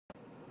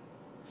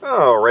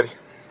Alrighty.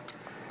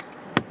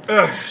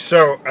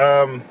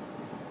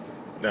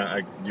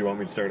 You want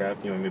me to start out?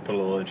 You want me to put a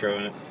little intro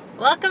in it?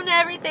 Welcome to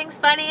Everything's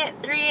Funny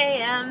at 3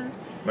 a.m.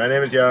 My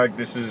name is Yag.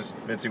 This is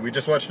Mitzi. We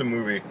just watched a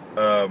movie,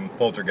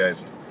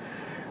 Poltergeist.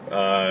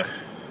 I'm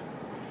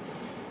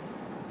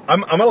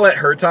gonna let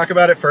her talk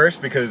about it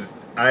first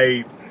because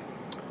I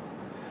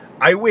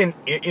went,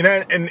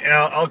 and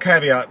I'll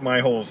caveat my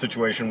whole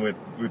situation with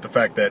the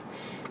fact that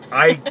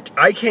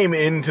I came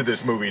into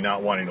this movie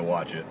not wanting to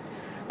watch it.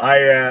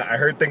 I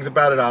heard things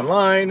about it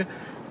online.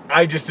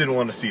 I just didn't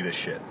want to see this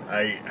shit.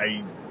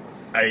 I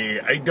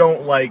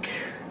don't like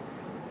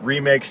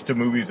remakes to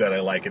movies that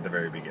I like at the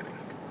very beginning.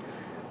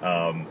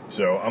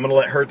 So I'm gonna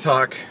let her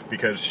talk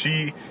because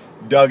she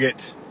dug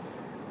it,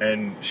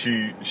 and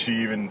she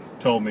even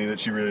told me that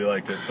she really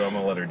liked it. So I'm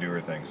gonna let her do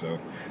her thing. So,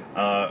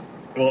 do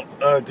you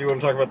want to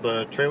talk about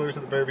the trailers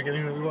at the very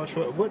beginning that we watched?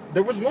 What?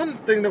 There was one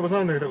thing that was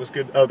on there that was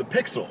good. Oh, the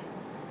Pixel.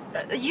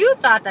 You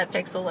thought that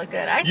Pixel looked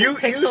good. I think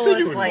Pixel said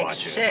you was would like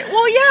watch it. shit.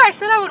 Well, yeah, I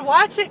said I would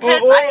watch it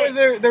because was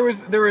there? There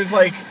was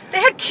like they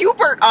had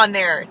Cubert on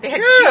there. They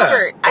had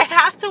Cubert. I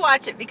have to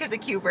watch it because of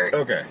Cubert.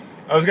 Okay.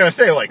 I was gonna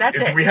say, like,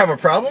 do we have a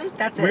problem?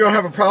 That's it. We don't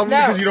have a problem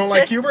because you don't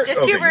like Cubert?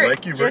 Just okay, Cubert. You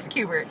like Cubert. Just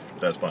Cubert.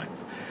 That's fine.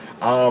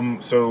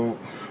 So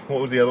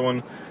what was the other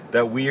one?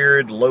 That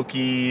weird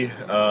Loki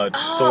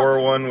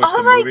Thor one with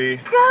the movie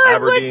God,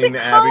 Aberdeen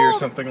Abbey or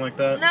something like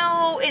that?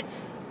 No,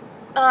 it's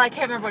I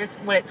can't remember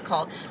what it's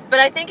called.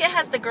 But I think it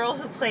has the girl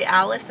who played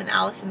Alice in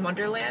Alice in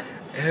Wonderland.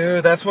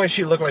 Ew, that's why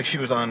she looked like she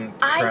was on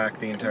crack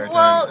the entire time.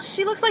 Well,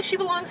 she looks like she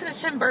belongs in a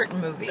Tim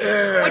Burton movie,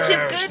 which is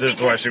good. That's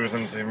why she was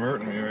in a Tim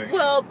Burton movie.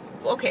 Well,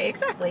 okay,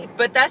 exactly.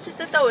 But that's just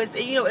it, though. Is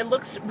it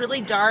looks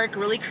really dark,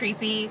 really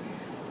creepy,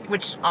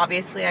 which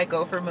obviously I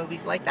go for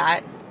movies like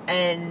that,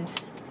 and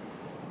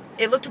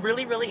it looked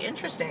really, really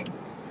interesting.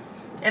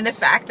 And the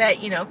fact that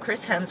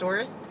Chris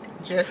Hemsworth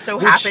just so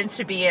happens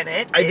to be in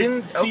it. I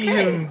didn't see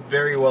him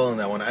very well in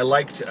that one. I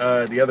liked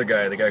the other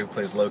guy, the guy who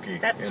plays Loki.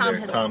 That's Tom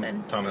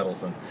Hiddleston. Tom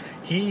Hiddleston.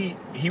 He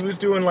was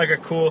doing like a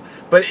cool,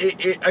 but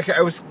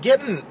I was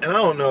getting, and I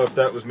don't know if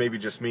that was maybe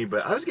just me,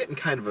 but I was getting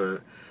kind of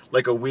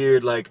a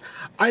weird, like,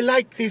 I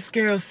like this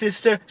girl's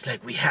sister. It's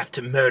like, we have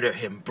to murder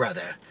him,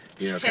 brother.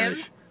 Kind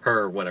of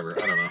her, whatever.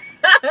 I don't know.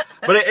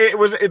 But it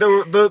was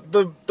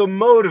the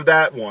mode of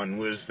that one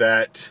was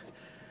that.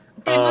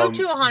 They moved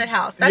to a haunted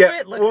house. That's what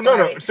it looks like.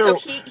 No. So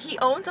he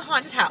owns a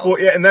haunted house. Well,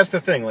 yeah, and that's the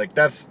thing. Like,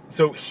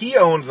 so he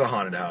owns the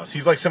haunted house.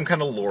 He's like some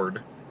kind of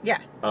lord. Yeah.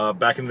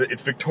 Back in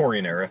it's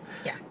Victorian era.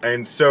 Yeah.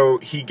 And so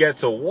he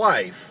gets a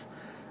wife,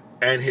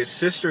 and his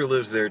sister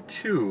lives there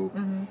too.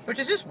 Mm-hmm. Which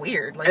is just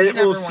weird. Like, you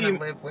never want to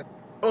live with.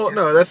 Oh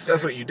no, that's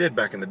what you did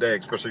back in the day,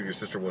 especially if your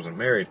sister wasn't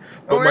married.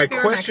 But or my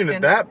question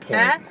at that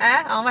point,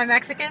 all my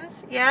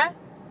Mexicans, yeah.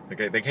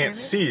 Okay, they can't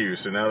see you,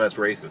 so now that's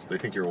racist. They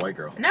think you're a white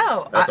girl.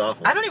 No, that's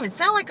awful. I don't even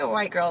sound like a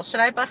white girl.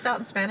 Should I bust out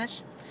in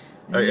Spanish?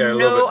 Yeah,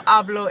 no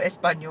hablo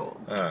español.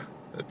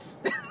 That's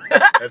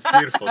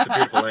beautiful. It's a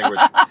beautiful language.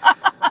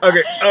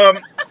 Okay,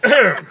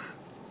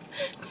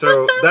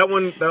 so that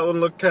one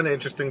looked kind of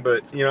interesting,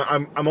 but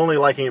I'm only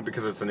liking it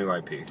because it's a new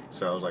IP.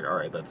 So I was like, all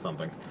right, that's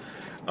something.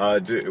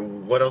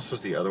 What else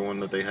was the other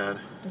one that they had?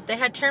 They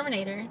had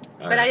Terminator,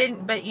 but I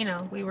didn't. But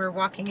we were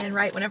walking in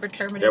right whenever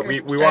Terminator.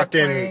 Yeah, we walked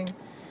in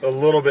a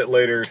little bit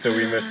later, so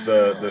we missed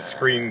the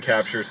screen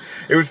captures.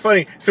 It was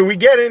funny. So we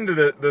get into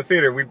the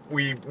theater.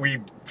 We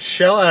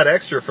shell out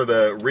extra for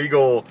the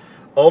Regal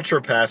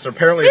Ultra Pass, and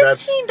apparently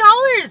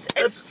 $15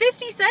 and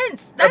 50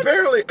 cents.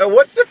 Apparently,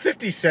 what's the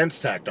 50 cents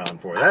tacked on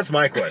for? That's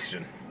my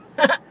question.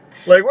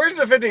 Like, where's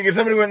the 50? If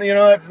somebody went,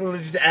 we'll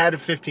just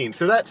add 15.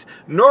 So that's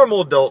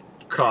normal adult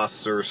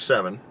costs are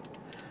 $7.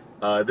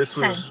 This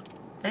 10. was.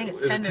 I think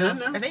it's 10 now.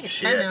 now. I think it's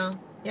 10 now.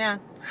 Yeah.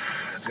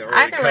 It's gonna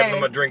really cut into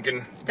my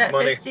drinking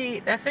money.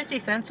 50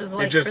 cents was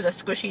like for the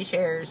squishy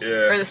chairs.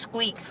 Yeah. Or the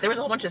squeaks. There was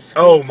a whole bunch of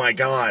squeaks. Oh my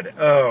god.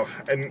 Oh,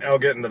 and I'll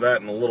get into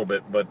that in a little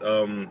bit, but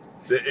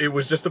it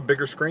was just a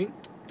bigger screen?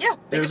 Yeah,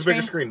 it was a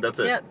bigger screen, that's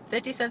it. Yeah,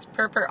 50 cents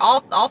per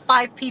all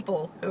 5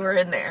 people who were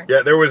in there.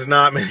 Yeah, there was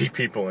not many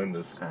people in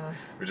this,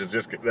 which is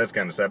that's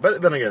kind of sad.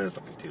 But then again, it's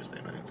like a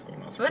Tuesday night, so I'm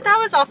not surprised. But that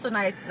was also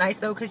nice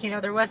though, because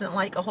there wasn't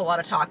like a whole lot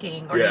of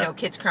talking or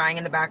kids crying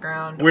in the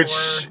background. Which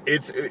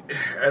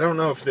I don't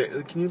know if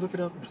can you look it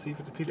up and see if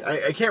it's a PG?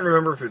 I can't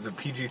remember if it's a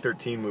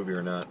PG-13 movie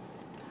or not.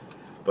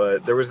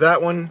 But there was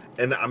that one,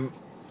 and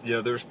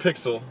there was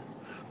Pixel.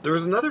 There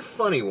was another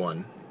funny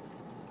one.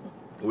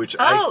 Which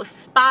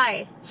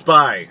Spy,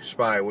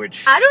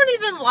 which I don't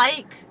even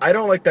like. I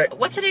don't like that.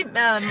 What's her name?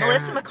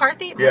 Melissa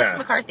McCarthy. Yeah. Melissa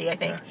McCarthy, I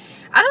think. Yeah.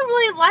 I don't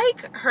really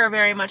like her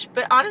very much,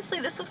 but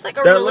honestly, this looks like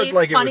a really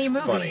funny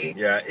movie. Funny.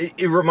 Yeah,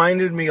 it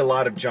reminded me a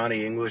lot of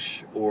Johnny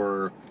English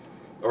or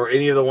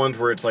any of the ones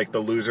where it's like the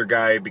loser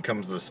guy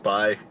becomes the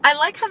spy. I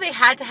like how they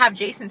had to have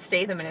Jason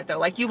Statham in it, though.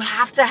 Like, you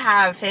have to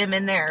have him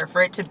in there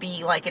for it to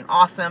be, like, an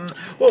awesome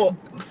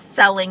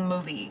selling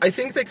movie. I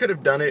think they could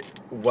have done it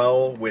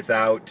well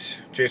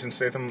without Jason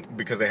Statham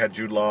because they had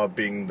Jude Law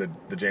being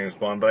the James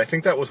Bond, but I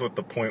think that was what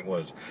the point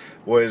was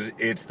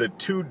it's the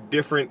two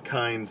different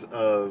kinds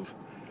of...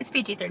 It's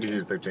PG-13.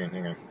 PG-13,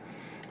 hang on.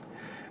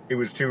 it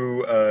was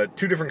two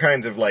different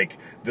kinds of like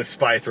the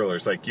spy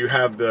thrillers. Like you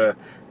have the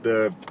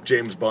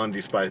James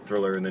Bondy spy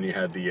thriller, and then you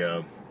had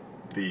the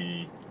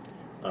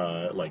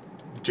like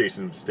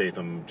Jason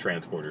Statham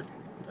transporter,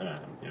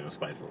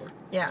 spy thriller.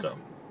 Yeah. So.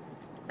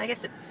 I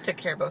guess it took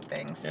care of both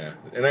things. Yeah,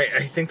 and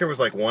I think there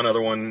was like one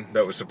other one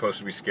that was supposed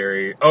to be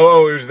scary.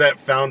 Oh, it was that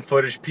found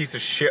footage piece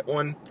of shit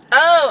one.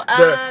 Oh,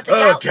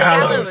 the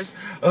Gallows.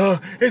 Oh,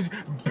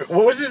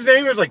 what was his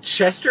name? It was like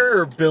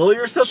Chester or Billy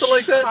or something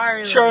like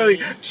that.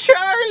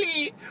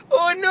 Charlie.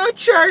 Oh no,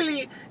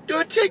 Charlie!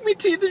 Don't take me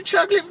to the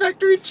chocolate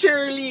factory,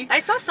 Charlie. I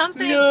saw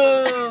something.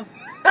 No.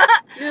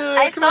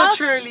 No, come on,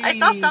 Charlie. I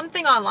saw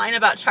something online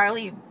about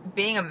Charlie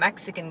being a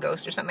Mexican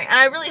ghost or something, and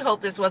I really hope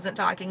this wasn't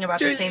talking about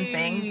the same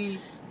thing.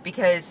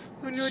 Because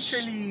oh no,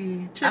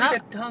 Charlie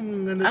got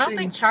tongue on the I don't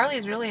think Charlie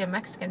is really a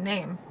Mexican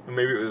name.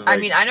 Maybe it was. Like, I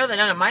mean, I know that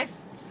none of my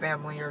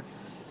family are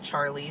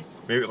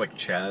Charlies. Maybe it was like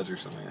Chaz or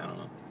something. I don't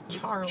know.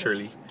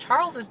 Charles.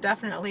 Charles is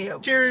definitely a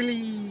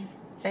Charlie.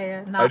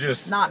 Yeah, not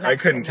Mexican I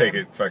couldn't take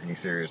it fucking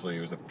seriously.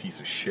 It was a piece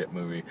of shit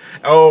movie.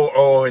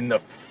 And I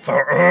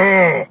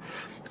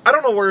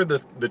don't know where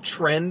the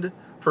trend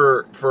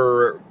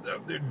for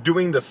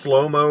doing the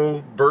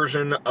slow-mo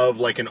version of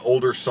like an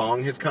older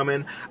song has come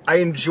in. I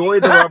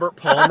enjoyed the Robert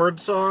Palmer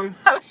song.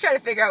 I was trying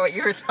to figure out what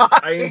you were talking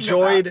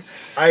about.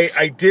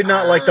 I did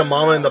not like the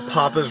Mama and the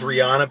Papa's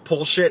Rihanna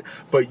bullshit,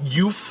 but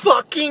you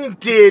fucking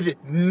did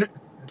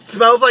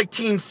Smells Like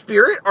Teen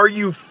Spirit? Are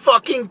you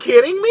fucking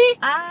kidding me?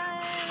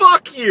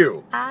 Fuck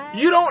you.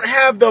 You don't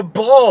have the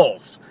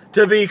balls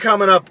to be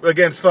coming up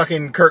against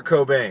fucking Kurt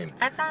Cobain.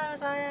 I thought it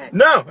was alright.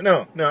 No, I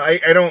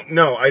don't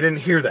know. I didn't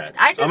hear that.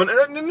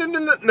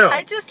 No.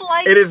 I just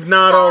like it is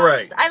not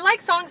alright. I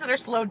like songs that are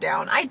slowed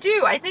down. I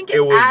do. I think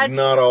it was adds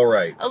not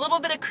alright. A little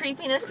bit of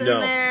creepiness in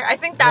there. I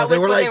think that was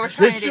what they were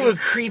trying to do. Let's do a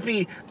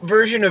creepy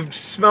version of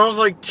Smells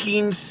Like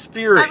Teen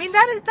Spirit. I mean,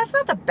 that's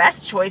not the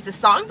best choice of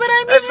song, but I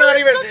mean, that's not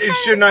even. It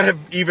should not have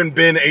even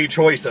been a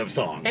choice of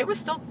song. It was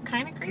still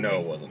kind of creepy. No,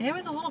 it wasn't. It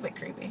was a little bit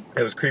creepy.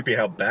 It was creepy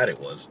how bad it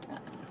was.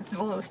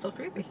 Well, it was still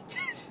creepy.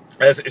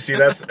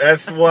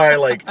 That's why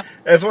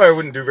I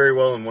wouldn't do very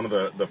well in one of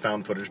the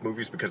found footage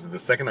movies, because the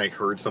second I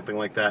heard something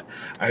like that,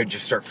 I would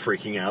just start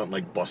freaking out and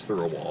like bust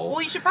through a wall.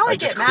 Well, you should probably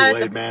get mad at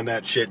Kool-Aid man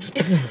that shit.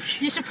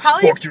 Just you should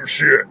probably fuck your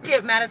shit.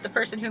 Get mad at the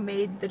person who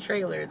made the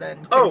trailer then.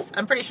 Oh,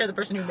 I'm pretty sure the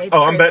person who made the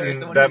trailer I'm betting is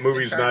the one that who's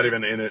movie's not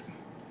even in it.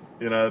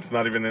 You know, it's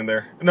not even in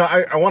there. No,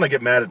 I want to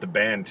get mad at the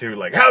band too.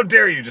 Like, how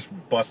dare you just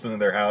bust into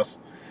their house?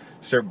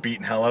 Start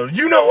beating hell out of it.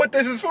 You know what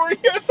this is for?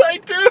 Yes, I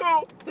do.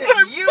 I'm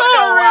you sorry.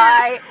 know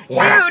why.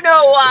 Whap, you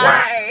know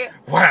why.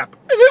 Whap.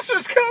 This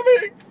was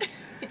coming.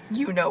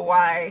 You know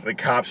why. The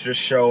cops just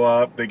show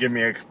up. They give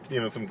me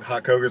some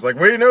hot cokers. Like,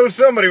 we knew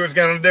somebody was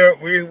gonna do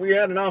it. We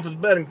had an office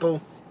betting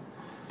pool.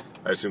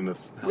 I assume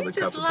that's how the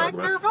cops would talk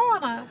about it.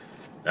 Nirvana.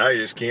 I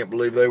just can't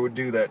believe they would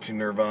do that to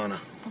Nirvana.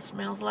 It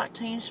Smells Like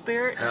Teen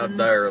Spirit. How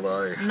dare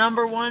they?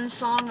 #1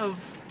 song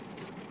of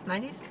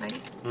 90s?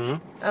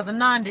 Mm-hmm. Of the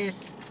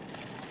 90s.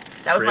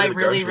 That was my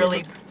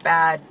really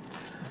bad.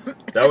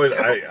 That was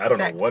I don't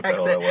know what the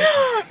hell that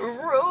was.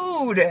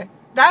 Rude.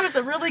 That was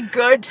a really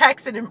good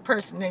Texan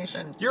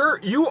impersonation.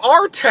 You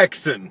are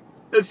Texan.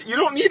 You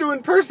don't need to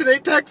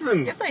impersonate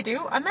Texans. Yes, I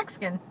do. I'm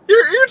Mexican.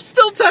 You're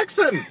still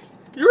Texan.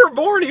 You were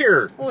born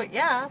here. Well,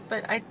 yeah,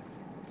 but I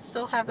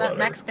still have that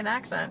Mexican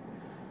accent.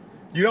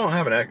 You don't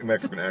have a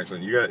Mexican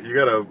accent. You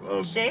got a.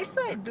 Yes,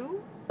 I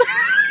do.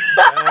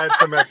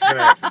 That's a Mexican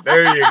accent.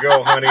 There you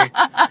go, honey.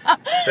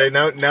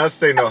 Now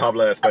say no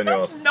habla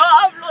español. No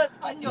hablo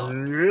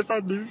español. Yes,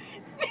 I do.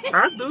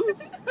 I do.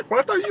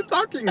 What are you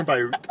talking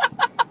about?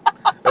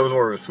 That was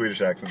more of a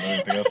Swedish accent than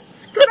anything else.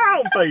 Get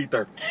on,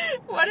 Peter.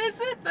 What is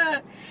it?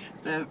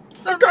 The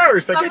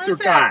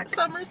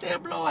summer sale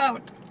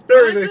blowout.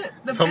 There it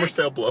is. Summer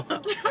sale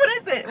blowout. What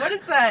is it? What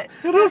is that?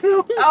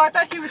 Oh, I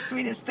thought he was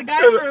Swedish. The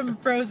guy from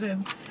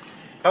Frozen.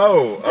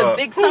 Oh, the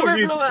big summer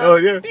blowout. Oh,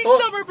 yeah.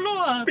 Summer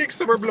blowout. Big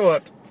summer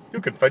blowout.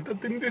 You can find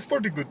that in the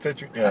sporting goods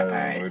section. Yeah,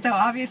 alright, so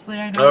obviously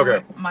I know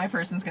what my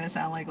person's going to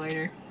sound like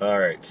later.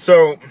 Alright,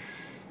 so,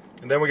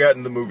 and then we got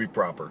in the movie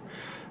proper,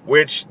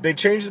 which they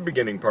changed the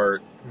beginning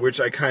part,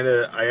 which I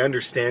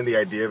understand the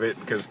idea of it,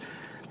 because,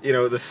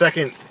 the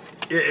second,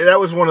 that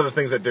was one of the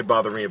things that did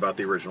bother me about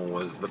the original,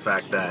 was the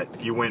fact that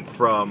you went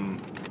from,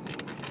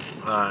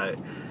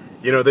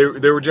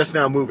 they were just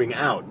now moving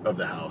out of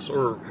the house,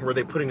 or were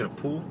they putting in a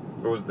pool?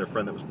 Or was it their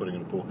friend that was putting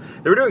in a pool?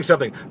 They were doing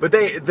something, but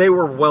they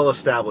were well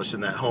established in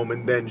that home,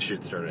 and then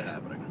shit started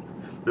happening.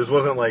 This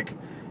wasn't like,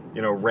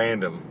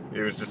 random. It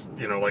was just,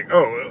 like,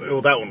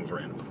 well, that one was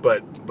random.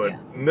 But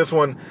in this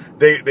one,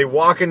 they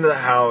walk into the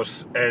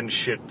house and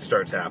shit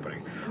starts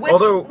happening.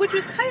 Which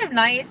was kind of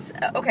nice.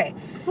 Okay.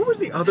 What was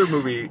the other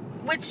movie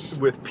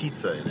with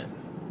pizza in it?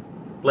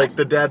 Like,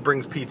 the dad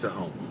brings pizza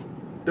home.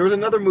 There was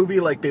another movie,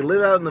 like, they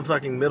live out in the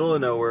fucking middle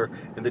of nowhere,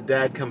 and the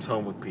dad comes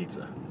home with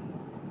pizza.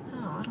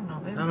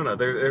 I don't know.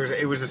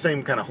 It was the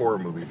same kind of horror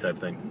movie type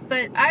thing.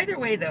 But either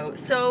way, though,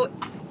 so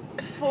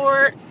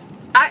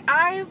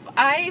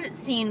I've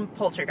seen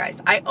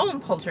Poltergeist. I own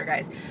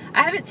Poltergeist.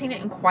 I haven't seen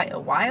it in quite a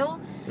while.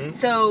 Mm-hmm.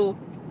 So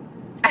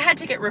I had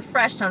to get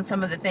refreshed on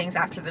some of the things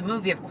after the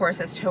movie, of course,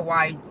 as to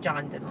why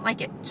John didn't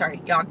like it.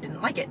 Sorry, Yog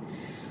didn't like it.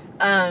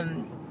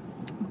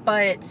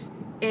 But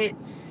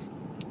it's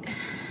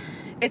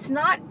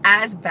not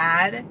as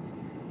bad.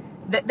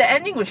 The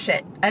ending was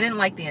shit. I didn't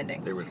like the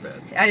ending. It was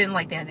bad. I didn't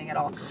like the ending at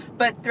all.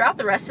 But throughout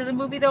the rest of the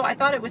movie, though, I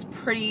thought it was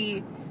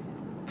pretty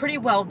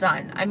well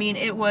done. I mean,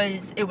 it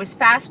was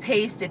fast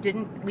paced. It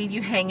didn't leave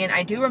you hanging.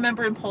 I do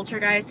remember in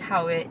Poltergeist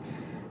how it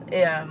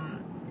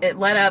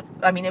led up.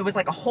 I mean, it was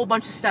like a whole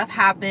bunch of stuff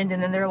happened,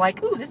 and then they're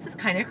like, "Ooh, this is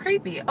kind of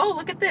creepy. Oh,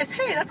 look at this.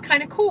 Hey, that's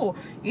kind of cool.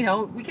 You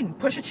know, we can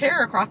push a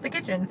chair across the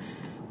kitchen."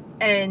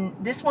 And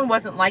this one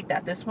wasn't like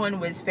that. This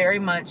one was very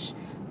much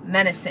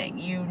menacing.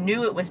 You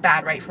knew it was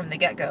bad right from the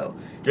get-go.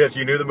 Yes,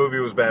 you knew the movie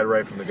was bad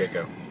right from the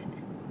get-go.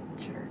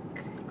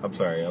 Jerk. I'm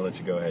sorry, I'll let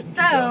you go ahead and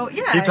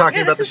keep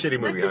talking about the shitty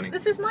movie, honey.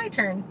 This is my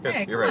turn. Yes,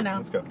 hey, you're come right. on now.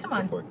 Let's go. Come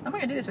on. Go for it. I'm not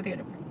going to do this with you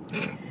anymore.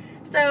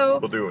 So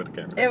we'll do it with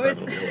the camera.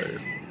 It'll be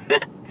hilarious.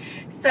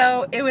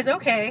 So it was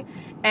okay.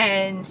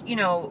 And, you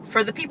know,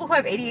 for the people who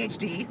have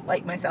ADHD,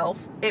 like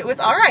myself, it was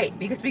all right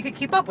because we could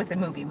keep up with the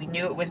movie. We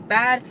knew it was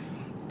bad,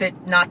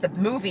 not the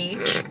movie.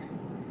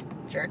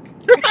 Jerk.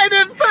 I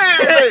didn't say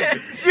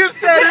anything. You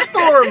said it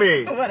for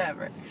me.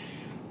 Whatever.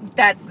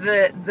 That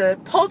the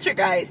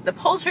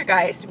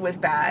poltergeist was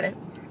bad,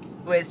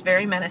 was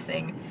very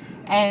menacing,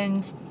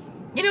 and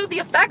you know the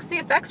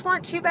effects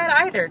weren't too bad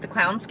either. The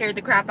clown scared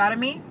the crap out of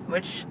me,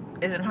 which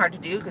isn't hard to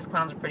do because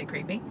clowns are pretty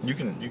creepy. You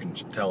can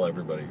tell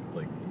everybody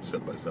like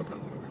step by step how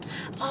the movie.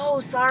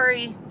 Oh,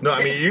 sorry. No,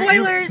 I mean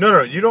spoilers.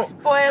 You don't.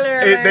 Spoiler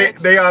alert.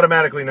 They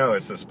automatically know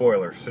it's a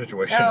spoiler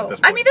situation at this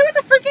point. I mean, there was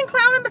a freaking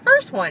clown in the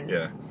first one.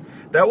 Yeah.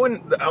 That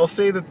one, I'll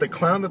say that the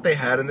clown that they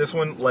had in this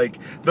one, like,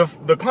 the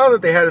clown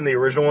that they had in the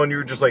original one, you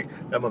were just like,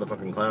 that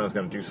motherfucking clown is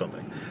going to do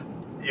something.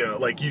 You know,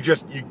 like, you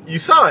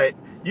saw it,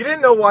 you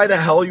didn't know why the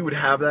hell you would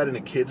have that in a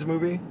kid's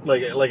movie,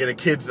 like in a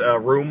kid's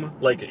room,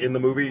 like, in the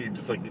movie, you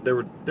just like, there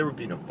would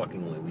be no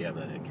fucking way we have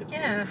that in a kid's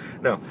movie.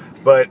 No,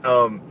 but,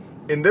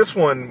 in this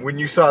one, when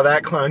you saw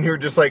that clown, you were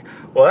just like,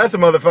 well, that's a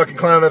motherfucking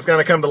clown that's going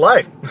to come to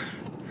life.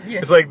 Yeah.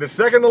 It's like the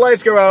second the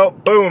lights go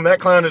out, boom, that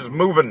clown is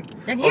moving.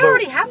 And he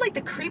already had like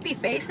the creepy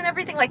face and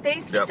everything. Like they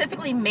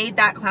specifically made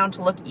that clown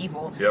to look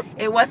evil. Yep.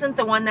 It wasn't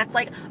the one that's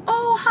like,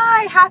 oh,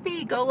 hi,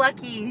 happy, go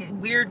lucky,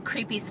 weird,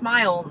 creepy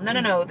smile.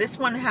 No. This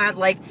one had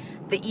like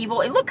the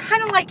evil. It looked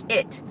kind of like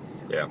it.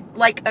 Yeah.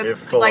 Like a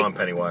full on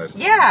Pennywise.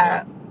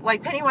 Yeah,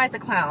 like Pennywise the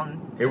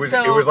clown. It was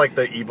like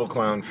the evil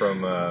clown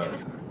from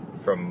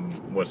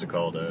what's it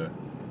called?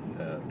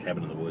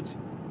 Cabin in the Woods.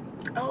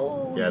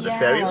 Oh, yeah. The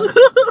stabby.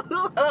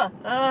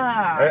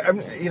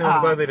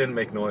 I'm glad they didn't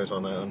make noise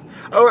on that one.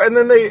 Oh, and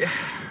then they.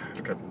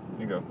 Okay,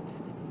 you go.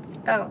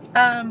 Oh,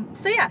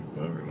 so yeah.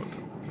 Whatever you want to.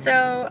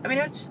 So I mean,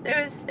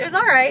 it was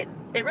all right.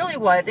 It really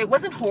was. It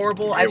wasn't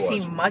horrible. I've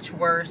seen much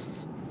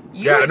worse.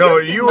 You have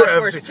seen much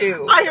worse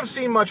too. I have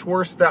seen much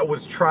worse that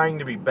was trying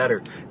to be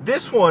better.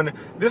 This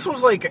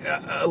was like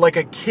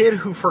a kid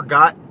who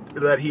forgot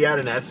that he had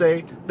an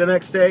essay the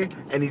next day,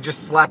 and he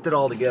just slapped it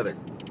all together.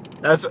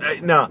 That's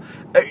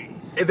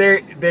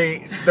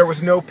there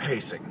was no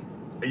pacing.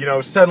 You know,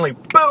 suddenly,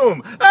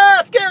 boom!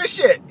 Scary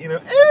shit! You know,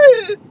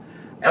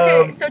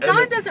 Okay, so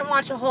John doesn't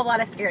watch a whole lot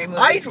of scary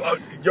movies.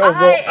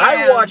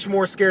 I watch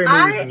more scary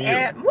movies than you.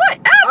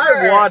 Whatever!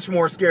 I watch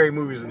more scary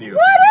movies than you.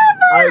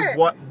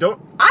 Whatever!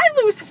 I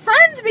lose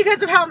friends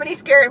because of how many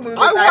scary movies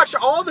I watch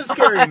all the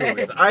scary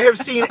movies. I've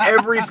seen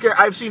every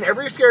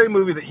scary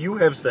movie that you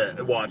have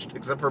watched,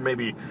 except for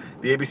maybe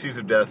the ABCs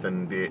of Death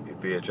and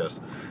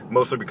VHS.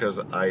 Mostly because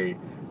I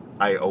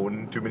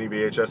own too many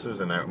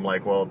VHSs, and I'm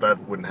like, well, that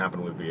wouldn't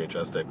happen with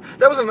VHS tape.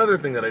 That was another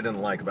thing that I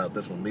didn't like about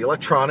this one. The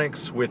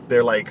electronics with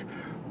their, like,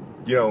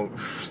 you know,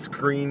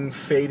 screen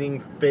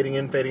fading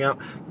in, fading out.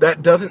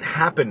 That doesn't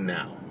happen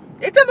now.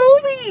 It's a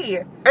movie!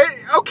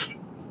 Okay.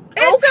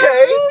 It's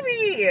a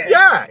movie!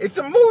 Yeah, it's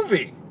a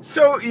movie.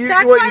 So you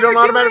don't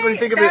automatically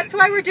think of it. That's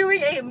why we're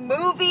doing a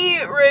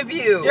movie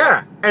review.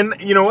 Yeah, and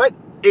you know what?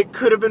 It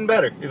could have been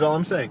better, is all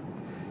I'm saying.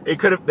 They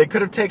could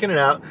have taken it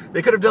out.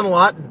 They could have done a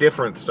lot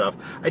different stuff.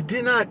 I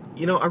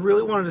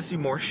really wanted to see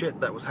more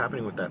shit that was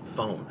happening with that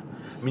phone.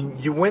 I mean,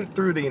 you went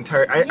through the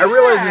entire... I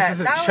realize this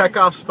isn't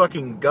Chekhov's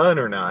fucking gun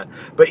or not,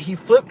 but he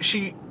flipped...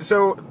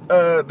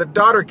 the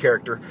daughter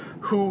character,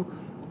 who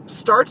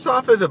starts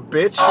off as a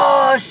bitch...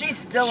 Oh, she's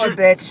still a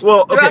bitch.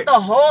 Well, okay. Throughout the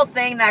whole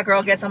thing, that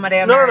girl gets on my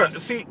damn nerves. No.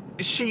 See,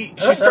 she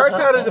starts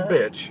out as a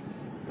bitch...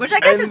 Which I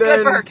guess is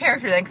good for her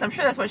character then, because I'm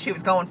sure that's what she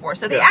was going for.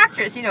 So the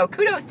actress,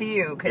 kudos to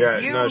you,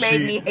 because you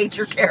made me hate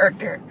your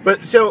character.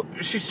 But, so,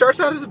 she starts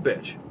out as a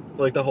bitch,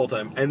 like, the whole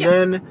time. And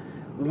then,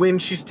 when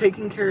she's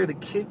taking care of the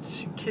kids,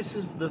 she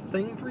kisses the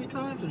thing 3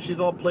 times, and she's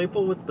all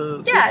playful with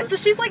the sister. So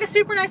she's like a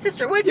super nice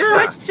sister, which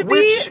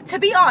to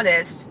be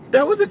honest...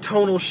 That was a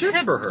tonal shift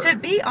for her. To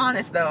be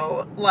honest,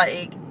 though,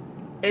 like,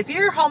 if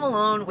you're home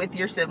alone with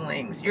your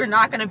siblings, you're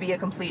not going to be a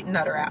complete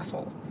nutter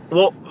asshole.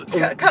 Well,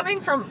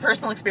 coming from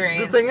personal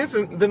experience. the thing is,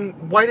 then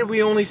why did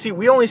we only see?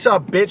 We only saw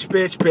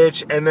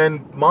bitch, and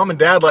then mom and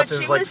dad left,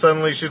 and it's like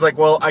suddenly she's like,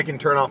 "Well, I can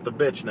turn off the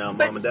bitch now."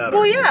 Mom and dad.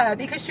 Well, yeah,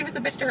 because she was a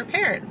bitch to her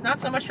parents, not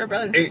so much to her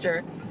brother and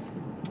sister.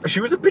 She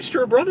was a bitch to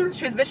her brother.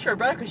 She was a bitch to her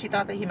brother because she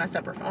thought that he messed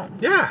up her phone.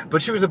 Yeah,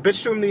 but she was a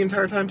bitch to him the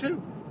entire time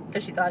too.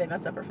 Because she thought he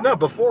messed up her phone. No,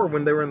 before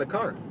when they were in the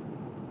car.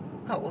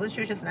 Oh well, then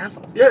she was just an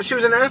asshole. Yeah, she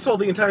was an asshole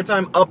the entire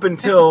time up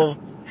until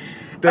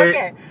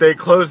they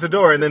closed the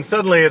door, and then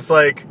suddenly it's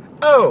like,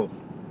 oh.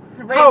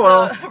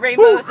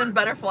 Rainbows and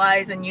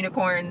butterflies and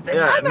unicorns, and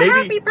I'm a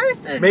happy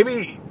person.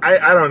 Maybe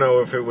I don't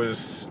know if it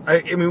was.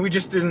 I mean, we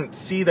just didn't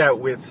see that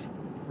with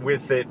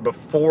it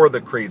before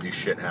the crazy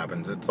shit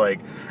happens. It's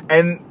like,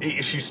 and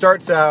she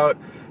starts out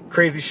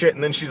crazy shit,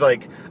 and then she's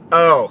like,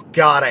 "Oh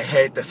God, I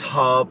hate this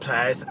whole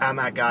place. Oh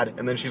my God!"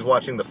 And then she's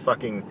watching the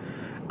fucking.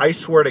 I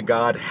swear to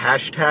God,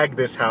 hashtag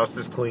this house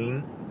is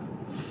clean.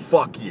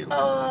 Fuck you.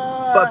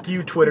 Fuck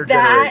you, Twitter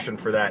generation,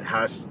 for that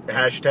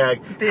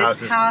hashtag.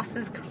 This house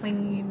is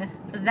clean.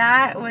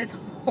 That was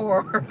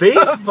horrible. They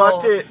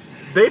fucked it.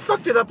 They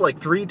fucked it up like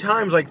 3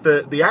 times. Like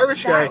the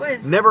Irish guy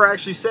never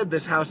actually said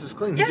this house is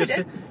clean. Yeah, he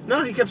did.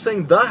 No, he kept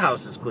saying the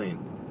house is clean.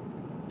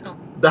 Oh.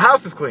 The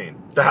house is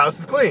clean. The house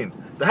is clean.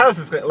 The house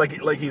is clean.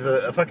 Like he's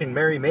a fucking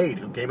merry maid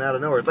who came out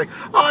of nowhere. It's like,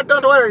 oh,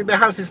 don't worry, the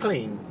house is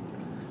clean.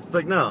 It's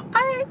like, no.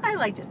 I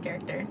liked his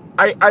character.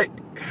 I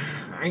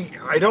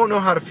don't know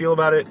how to feel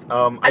about it.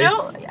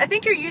 I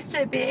think you're used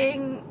to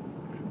being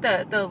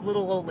the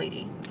little old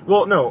lady.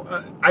 Well, no,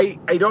 I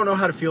don't know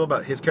how to feel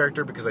about his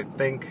character because I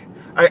think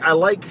I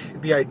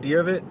like the idea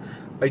of it.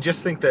 I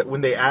just think that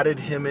when they added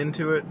him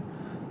into it,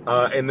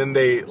 and then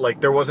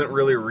there wasn't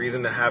really a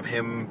reason to have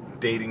him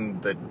dating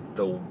the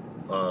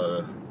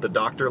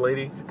doctor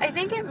lady. I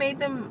think it made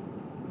them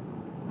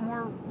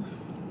more.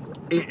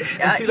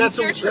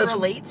 Easier to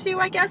relate to,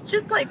 I guess.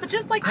 I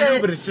know,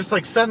 but it's just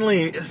like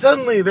suddenly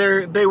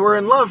they were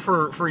in love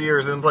for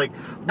years, and like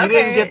we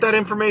didn't get that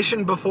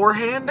information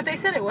beforehand. But they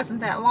said it wasn't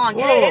that long.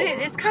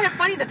 It's kind of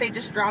funny that they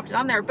just dropped it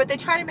on there, but they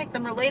try to make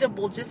them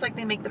relatable, just like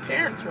they make the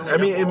parents relatable. I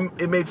mean,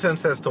 it made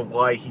sense as to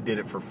why he did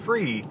it for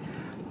free,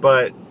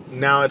 but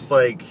now it's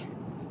like,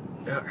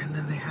 and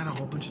then they had a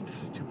whole bunch of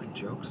stupid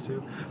jokes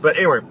too. But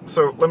anyway,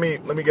 so let me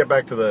get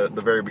back to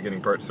the very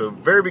beginning part. So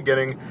very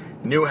beginning,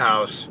 new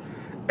house.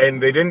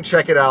 And they didn't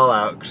check it all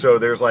out. So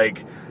there's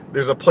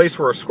a place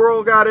where a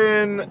squirrel got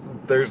in.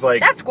 There's like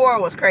that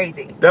squirrel was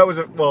crazy. That was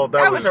a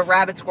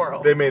rabbit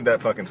squirrel. They made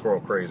that fucking squirrel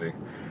crazy.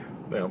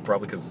 You know,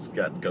 probably because it's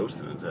got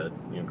ghosts in its head,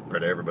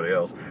 compared to everybody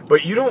else.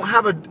 But you don't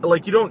have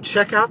you don't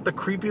check out the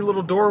creepy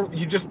little door.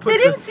 You just put. They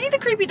didn't see the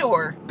creepy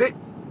door. It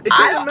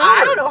doesn't matter.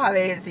 I don't know how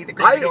they didn't see the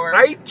creepy door.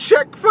 I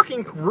check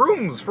fucking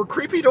rooms for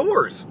creepy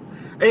doors,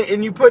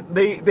 and you put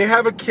they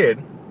have a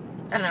kid.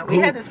 I don't know. We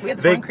had this.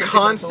 They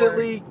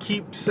constantly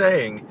keep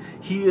saying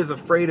he is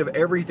afraid of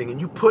everything, and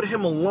you put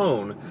him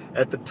alone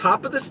at the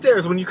top of the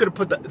stairs when you could have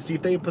put see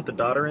if they had put the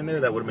daughter in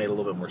there, that would have made a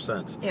little bit more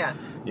sense. Yeah,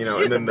 she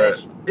was and then a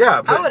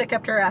bitch. I would have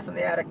kept her ass in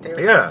the attic too.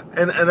 Yeah,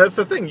 and that's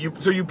the thing. You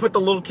put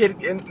the little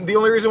kid, and the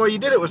only reason why you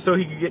did it was so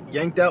he could get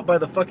yanked out by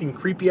the fucking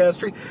creepy ass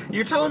tree.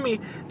 You're telling me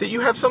that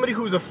you have somebody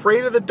who's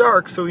afraid of the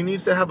dark, so he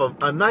needs to have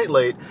a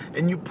nightlight,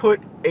 and you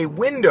put a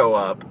window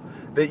up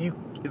that you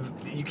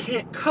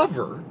can't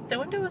cover. The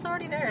window was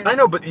already there. I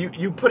know, but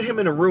you put him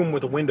in a room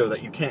with a window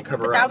that you can't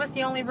cover up. That was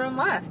the only room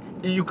left.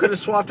 You could have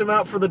swapped him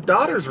out for the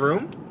daughter's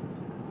room.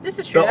 This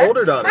is true. The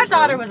older daughter's room. My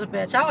daughter was a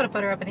bitch. I would have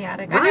put her up in the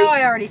attic. Right? I know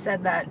I already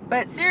said that,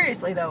 but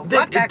seriously though,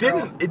 fuck that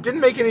girl. It didn't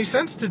make any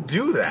sense to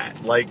do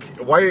that. Like,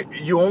 why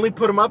you only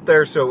put him up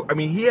there? So I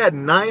mean, he had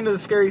 9 of the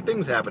scary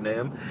things happen to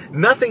him.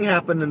 Nothing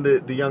happened in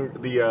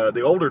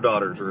the older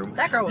daughter's room.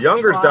 That girl was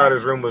younger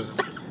daughter's room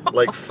was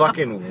like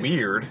fucking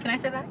weird. Can I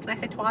say that? Can I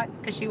say twat?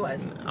 Because she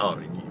was. Oh,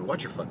 you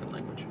watch your fucking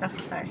language. Oh,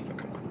 sorry. Oh,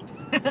 come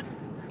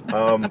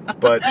on.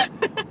 But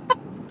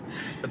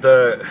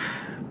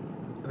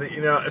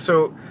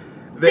so.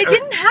 They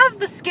didn't have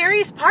the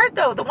scariest part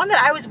though. The one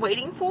that I was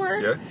waiting for.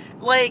 Yeah.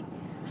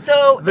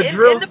 So the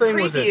drill thing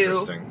was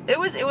interesting. It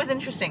was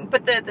interesting.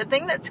 But the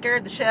thing that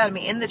scared the shit out of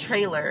me in the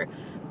trailer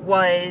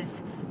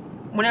was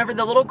whenever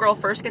the little girl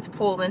first gets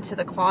pulled into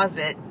the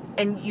closet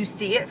and you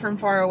see it from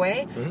far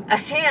away, a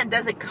hand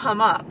doesn't come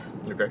up.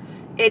 Okay.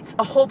 It's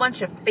a whole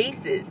bunch of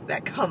faces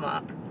that come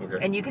up.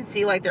 Okay. And you can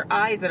see their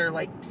eyes that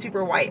are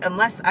super white,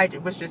 unless I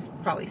was just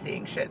probably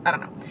seeing shit. I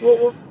don't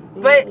know.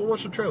 We'll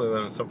watch the trailer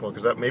then at some point,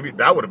 because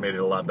that would have made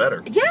it a lot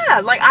better.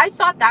 Yeah, I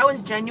thought that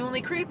was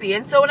genuinely creepy,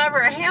 and so whenever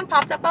a hand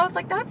popped up, I was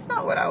like, that's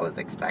not what I was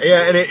expecting.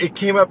 Yeah, and it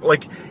came up,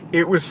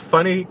 it was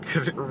funny,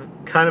 because it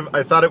kind of,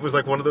 I thought it was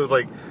one of those,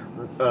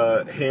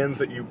 hands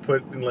that you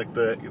put in,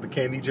 the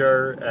candy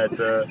jar at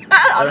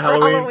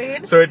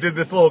Halloween. So it did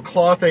this little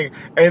claw thing,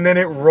 and then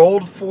it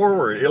rolled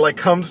forward. It,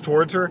 comes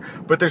towards her,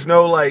 but there's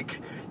no,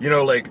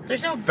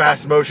 there's no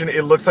fast motion.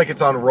 It looks like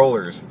it's on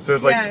rollers. So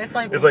it's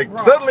it's like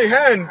suddenly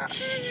hand.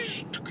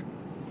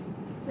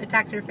 It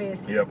attacks your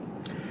face. Yep.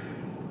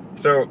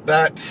 So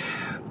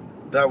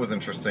that was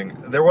interesting.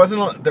 There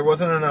wasn't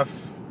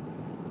enough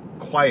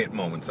quiet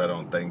moments, I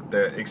don't think.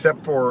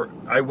 Except for,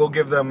 I will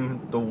give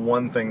them the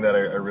one thing that I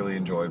really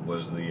enjoyed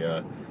was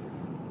the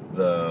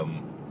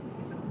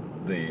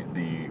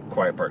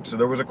quiet part. So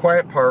there was a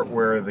quiet part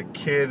where the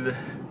kid,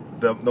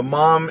 the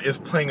mom is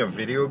playing a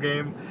video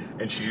game,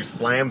 and she just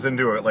slams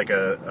into it like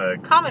a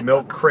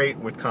milk crate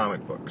with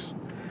comic books.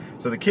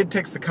 So the kid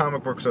takes the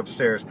comic books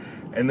upstairs,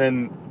 and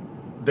then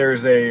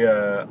there's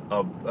a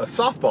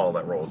softball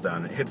that rolls down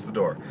and it hits the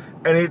door.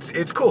 And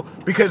it's cool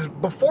because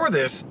before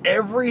this,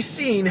 every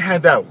scene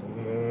had that,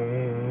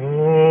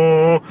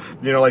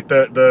 you know, like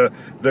the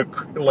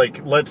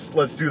like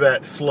let's do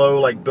that slow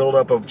like build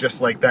up of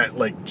just like that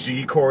like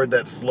G chord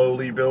that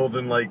slowly builds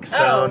and like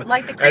sound. Oh,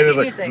 like the creepy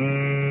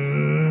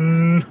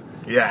music.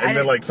 Yeah, and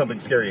then like something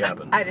scary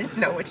happened. I didn't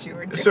know what you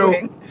were doing. So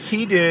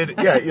he did,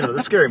 yeah, you know,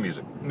 the scary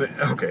music.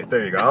 Okay,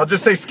 there you go. I'll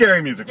just say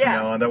scary music from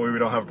now on. That way we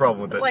don't have a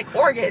problem with it. Like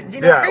organs,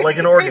 you know. Yeah, creepy, like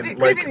an organ.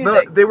 Creepy, like creepy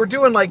music. they were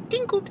doing like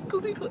tinkle,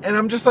 tinkle, tinkle, and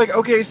I'm just like,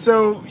 okay,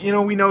 so you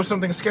know we know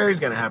something scary is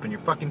gonna happen. You're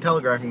fucking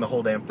telegraphing the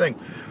whole damn thing.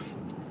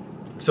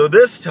 So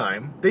this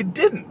time they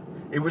didn't.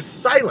 It was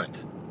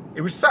silent.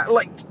 It was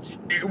like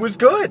it was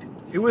good.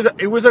 It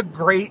was a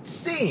great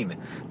scene.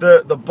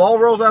 The ball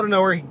rolls out of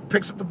nowhere. He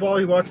picks up the ball.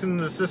 He walks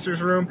into the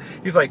sister's room.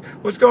 He's like,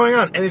 "What's going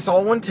on?" And it's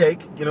all one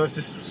take. You know, it's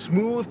this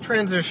smooth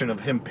transition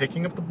of him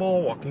picking up the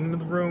ball, walking into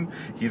the room.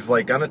 He's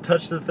like gonna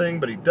touch the thing,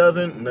 but he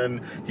doesn't. And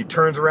then he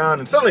turns around,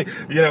 and suddenly,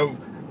 you know,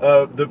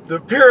 the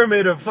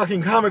pyramid of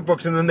fucking comic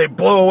books, and then they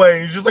blow away.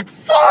 And he's just like,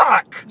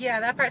 "Fuck!" Yeah,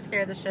 that part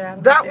scared the shit out of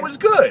me. That was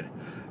good.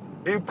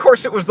 Of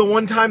course, it was the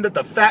one time that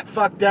the fat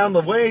fuck down the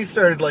way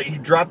started, like, he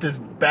dropped his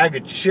bag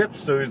of chips,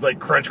 so he was like,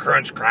 crunch,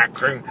 crunch, crack,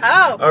 crack.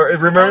 Oh. Or,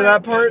 remember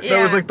that part? Yeah.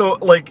 That was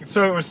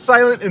so it was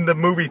silent in the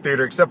movie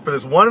theater, except for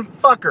this one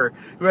fucker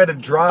who had to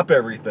drop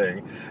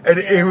everything. And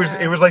it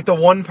was like the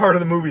one part of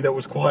the movie that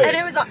was quiet. And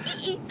it was all,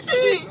 because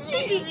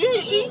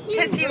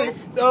he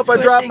was I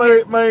dropped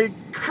my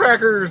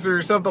crackers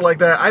or something like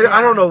that.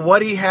 I don't know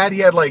what he had. He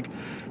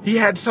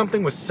had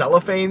something with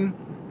cellophane.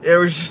 It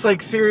was just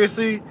like,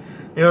 seriously?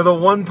 You know, the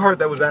one part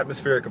that was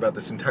atmospheric about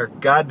this entire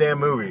goddamn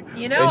movie.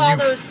 You know, all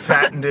those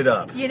fattened it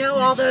up. You know,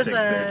 all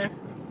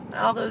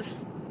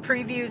those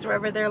previews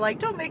wherever they're like,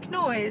 don't make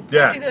noise,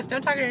 don't do this,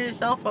 don't talk on your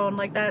cell phone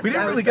like that. We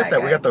didn't really get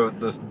that. We got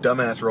this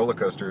dumbass roller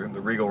coaster,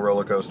 the Regal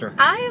roller coaster.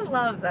 I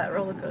love that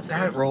roller coaster.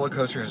 That roller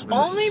coaster has been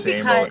only the same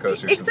because roller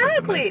coaster exactly.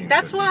 Since like the 1950s.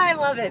 That's why I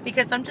love it,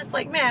 because I'm just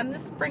like, man,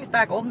 this brings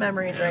back old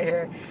memories right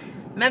here.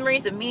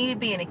 Memories of me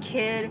being a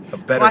kid,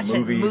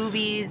 watching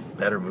movies.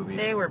 Better movies.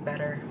 They were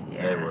better.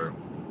 Yeah. They were.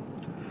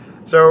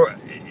 So,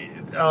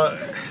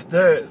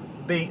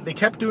 they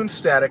kept doing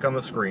static on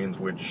the screens,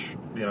 which,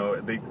 you know,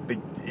 it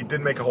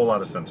didn't make a whole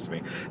lot of sense to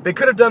me. They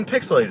could have done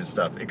pixelated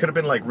stuff. It could have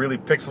been like really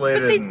pixelated.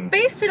 But they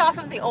based it off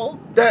of the old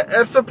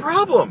that's the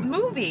problem.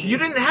 Movie. You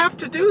didn't have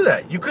to do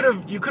that. You could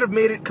have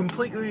made it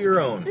completely your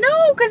own.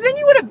 No, because then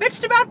you would have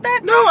bitched about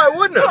that. No, I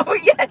wouldn't have. Oh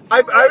yes.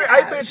 I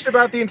bitched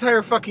about the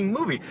entire fucking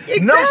movie.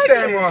 Exactly. No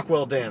Sam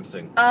Rockwell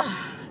dancing.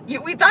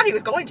 We thought he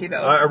was going to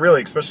though.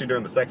 Really, especially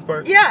during the sex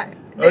part. Yeah.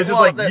 I was just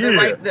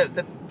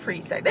the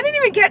pre-sex. They didn't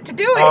even get to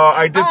do it.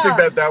 I did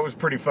think that was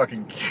pretty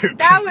fucking cute.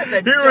 That was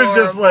adorable. He was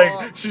just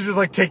like, she's just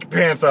like, take your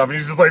pants off, and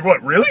he's just like,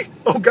 what, really?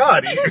 Oh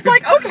God. He's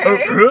like,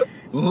 okay.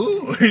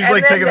 He's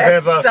like taking the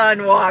pants off. The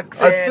son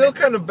walks in. I feel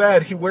kind of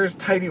bad. He wears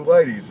tighty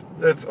whities.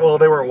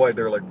 They weren't white.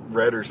 They were like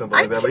red or something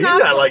like that. But he's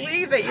got like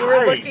believe that you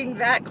were looking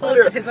that close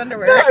at his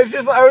underwear. Yeah, I was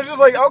just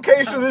like,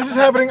 okay, so this is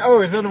happening.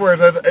 Oh, his underwear.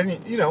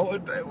 And you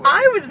know,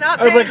 I was not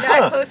paying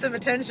that close of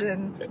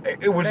attention.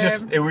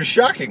 It was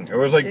shocking. I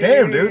was like,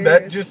 damn, dude,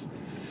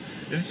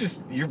 it's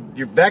just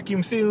you're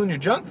vacuum sealing your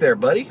junk there,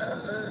 buddy.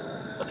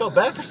 I felt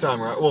bad for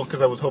Sam Rockwell. Well,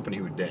 because I was hoping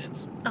he would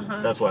dance.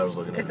 That's why I was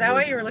looking at him. Is that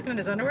why you were looking at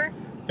his underwear?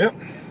 Yep.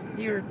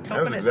 You were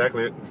that was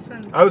exactly it.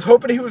 I was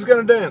hoping he was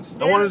going to dance.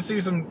 Yeah. I wanted to see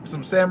some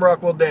Sam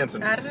Rockwell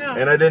dancing. I don't know.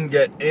 And I didn't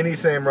get any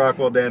Sam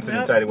Rockwell dancing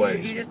in tighty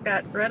whities. You just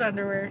got red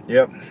underwear.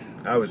 Yep.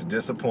 I was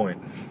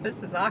disappointed.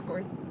 This is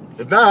awkward.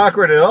 It's not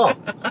awkward at all.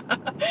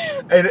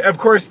 And of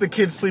course the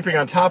kid's sleeping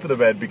on top of the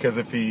bed because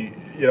if he,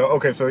 you know,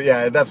 okay, so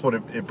yeah, that's what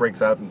it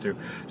breaks out into.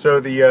 So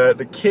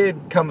the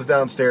kid comes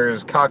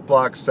downstairs, cock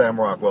blocks Sam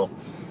Rockwell,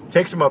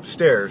 takes him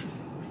upstairs,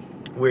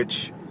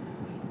 which...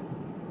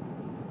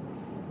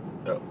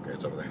 Oh, okay,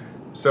 it's over there.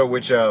 So,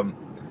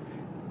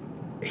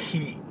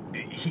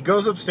 he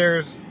goes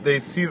upstairs. They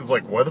see, it's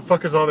like, why the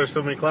fuck is there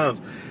so many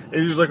clowns?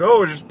 And he's like,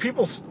 oh, just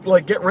people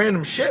like get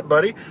random shit,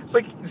 buddy. It's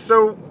like,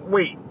 so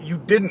wait, you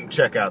didn't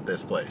check out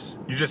this place?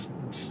 You just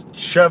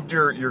shoved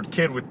your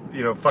kid with,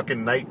 you know,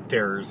 fucking night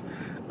terrors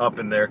up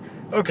in there.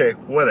 Okay,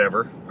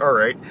 whatever. All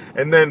right.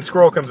 And then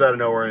Squirrel comes out of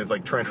nowhere and is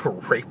like trying to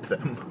rape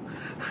them.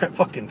 That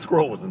fucking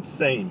squirrel was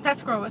insane. That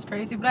squirrel was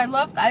crazy, but I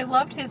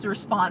loved his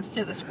response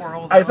to the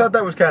squirrel, though. I thought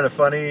that was kind of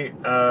funny,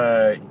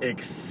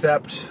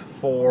 except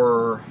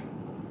for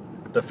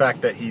the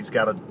fact that he's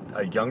got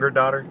a younger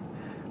daughter.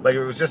 Like,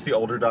 if it was just the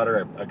older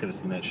daughter, I could have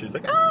seen that shit.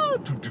 He's like,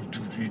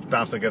 he's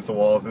bouncing against the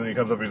walls, and then he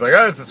comes up and he's like,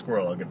 it's a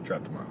squirrel, I'll get it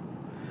trapped tomorrow.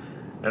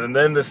 And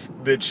then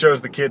it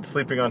shows the kid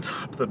sleeping on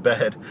top of the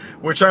bed,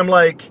 which I'm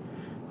like,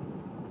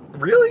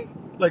 really?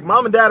 Like,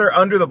 mom and dad are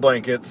under the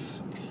blankets.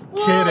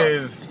 Well, kid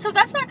is... So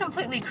that's not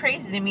completely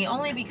crazy to me,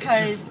 only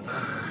because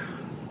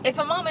if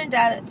a mom and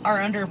dad are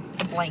under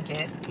a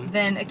blanket,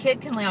 then a kid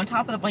can lay on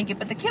top of the blanket,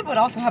 but the kid would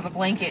also have a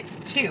blanket,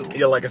 too.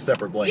 Yeah, like a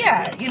separate blanket.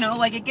 Yeah, you know,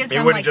 like it gives It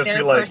them, wouldn't like, just their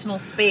be like, personal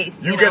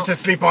space. You get to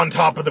sleep on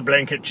top of the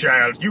blanket,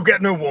 child. You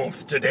get no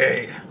warmth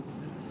today.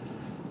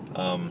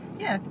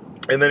 Yeah.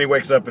 And then he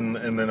wakes up, and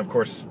then, of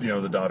course, you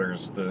know,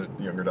 the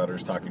younger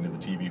daughter's talking to the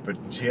TV, but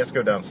she has to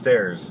go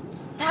downstairs.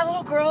 That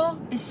little girl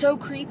is so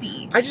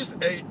creepy. She's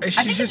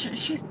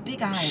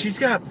big eyes. She's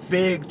got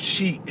big,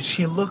 she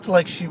looked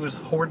like she was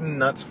hoarding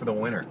nuts for the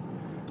winter.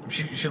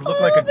 She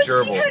looked like a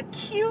gerbil. She had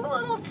cute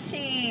little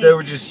cheeks. They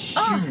were just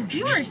huge.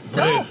 You are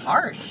so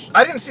harsh.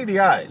 I didn't see the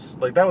eyes.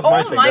 Like, that was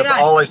my thing. That's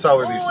all I saw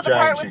were these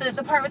giant cheeks.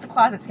 The part with the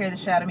closet scared the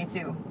shit out of me,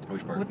 too.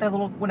 Which part? With the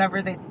little,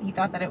 whenever he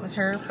thought that it was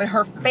her. But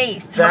her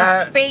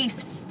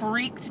face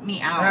freaked me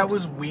out. That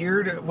was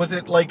weird. Was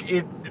it, like,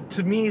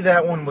 to me,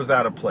 that one was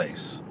out of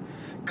place.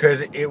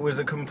 Because it was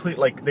a complete,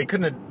 like,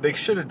 they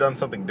should have done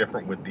something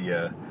different with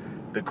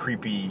the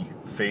creepy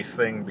face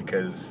thing,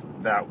 because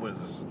that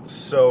was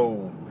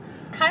so...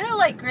 Kind of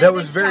like Grave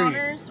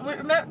Encounters.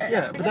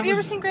 Have you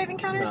ever seen Grave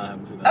Encounters? No, I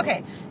haven't seen that.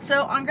 Okay,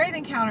 so on Grave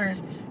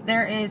Encounters,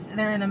 they're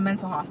in a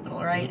mental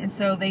hospital, right? And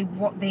so they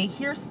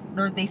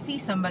see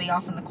somebody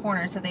off in the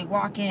corner, so they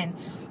walk in,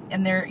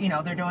 and they're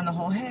doing the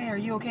whole "Hey, are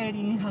you okay? Do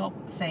you need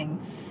help?"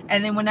 thing.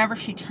 And then whenever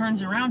she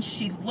turns around,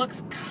 she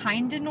looks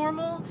kind of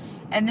normal,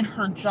 and then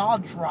her jaw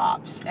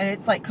drops, and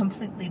it's like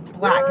completely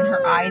black, and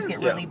her eyes get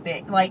really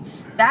big. Like,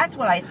 that's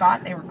what I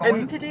thought they were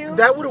going to do.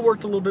 That would have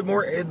worked a little bit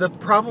more. The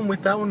problem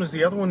with that one was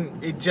the other one.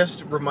 It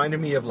just reminded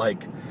me of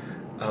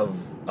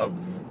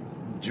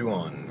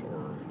Ju-on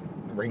or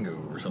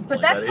Ringu or something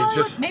but like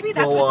that. Maybe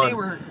that's what they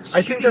were.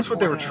 I think that's what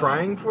they were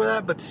trying for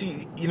that. But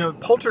see,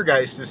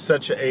 Poltergeist is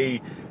such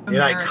an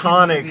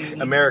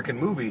iconic American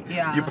movie.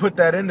 Yeah. You put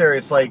that in there,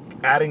 it's like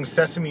adding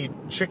sesame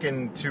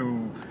chicken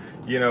to,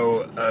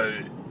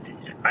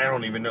 I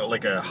don't even know,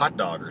 like a hot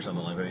dog or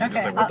something like that. You're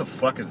just like, what the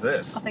fuck is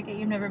this? I'll take it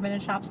you've never been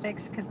to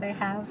Chopsticks, because they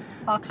have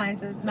all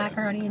kinds of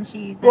macaroni and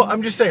cheese. Well,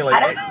 I'm just saying, like,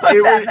 I don't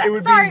know it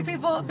would Sorry, be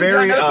people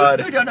very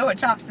odd. who don't know what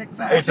Chopsticks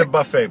are. It's a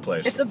buffet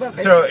place. It's a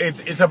buffet. So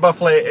it's a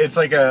buffet. It's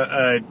like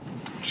a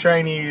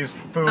Chinese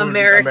food,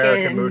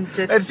 American food.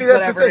 Just and see,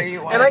 that's the whatever thing.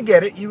 you want. And I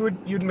get it.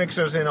 You'd mix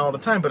those in all the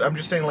time. But I'm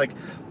just saying, like,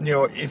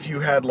 if you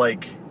had,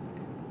 like,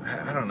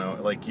 I don't know,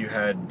 like you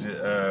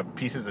had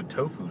pieces of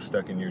tofu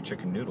stuck in your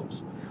chicken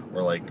noodles,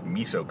 or like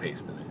miso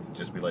paste in it,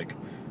 just be like,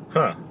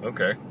 huh,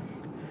 okay.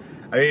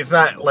 I mean, it's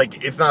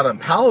not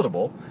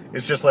unpalatable.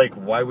 It's just like,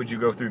 why would you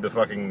go through the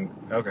fucking,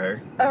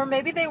 okay. Or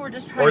maybe they were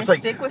just trying to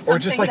stick with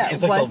something it's like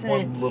the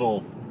one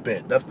little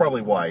bit. That's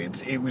probably why.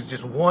 It was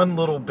just one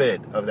little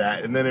bit of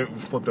that, and then it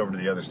flipped over to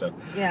the other stuff.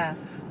 Yeah.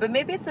 But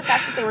maybe it's the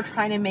fact that they were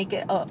trying to make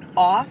it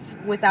off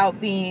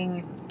without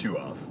being... Too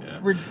off, yeah.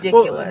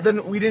 Ridiculous. Well,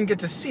 then we didn't get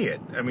to see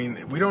it. I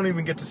mean, we don't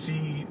even get to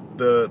see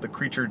the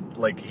creature,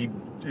 like,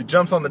 it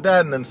jumps on the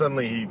dad, and then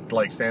suddenly he,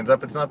 like, stands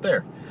up. It's not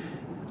there.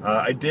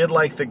 I did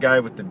like the guy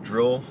with the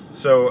drill.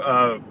 So,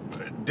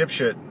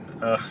 dipshit,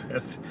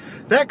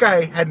 that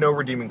guy had no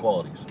redeeming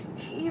qualities.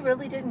 He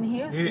really didn't.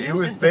 He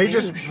was they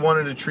just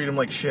wanted to treat him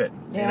like shit.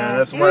 Yeah.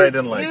 That's what I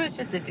didn't like. He was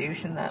just a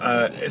douche in that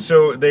movie.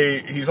 So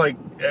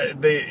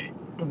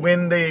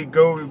when they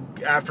go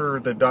after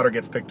the daughter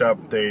gets picked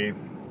up, they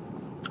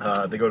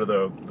go to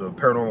the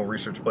paranormal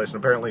research place,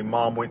 and apparently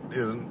mom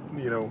isn't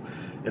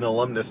an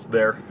alumnus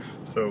there,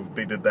 so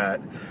they did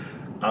that.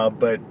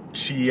 But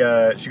he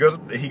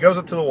goes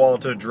up to the wall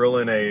to drill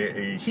in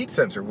a heat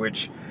sensor,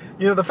 which,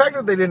 the fact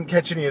that they didn't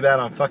catch any of that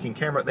on fucking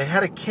camera, they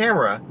had a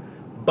camera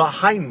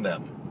behind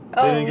them.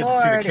 They didn't get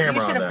to see the camera.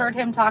 You should have heard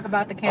him talk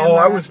about the camera. Oh,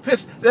 I was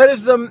pissed. That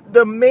is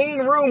the main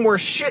room where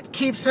shit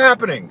keeps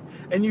happening.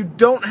 And you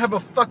don't have a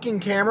fucking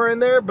camera in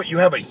there, but you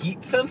have a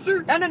heat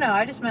sensor? No.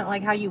 I just meant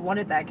like how you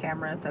wanted that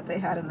camera that they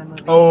had in the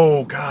movie.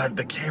 Oh, God.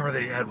 The camera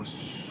they had was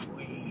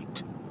sweet.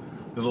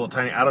 It was a little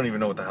tiny. I don't even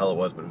know what the hell it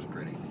was, but it was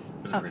pretty.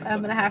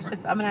 I'm gonna have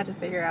to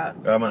figure out.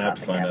 I'm gonna have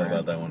to find out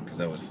about that one, because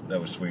that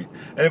was sweet.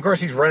 And of course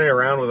he's running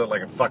around with it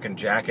like a fucking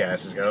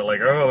jackass. He's got it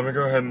like, oh, let me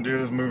go ahead and do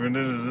this movie.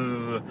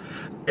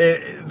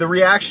 The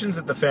reactions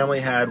that the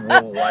family had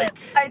were like.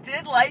 I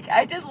did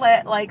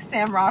like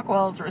Sam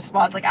Rockwell's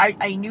response. Like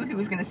I knew he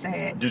was gonna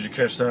say it. Did you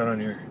catch that on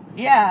your?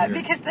 Yeah,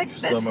 because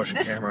slow motion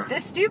camera.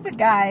 This stupid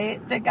guy,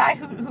 the guy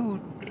who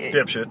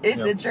dipshit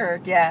is a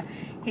jerk. Yeah,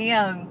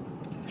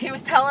 he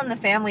was telling the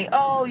family,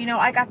 oh,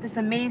 I got this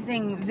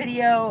amazing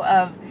video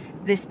of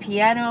this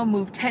piano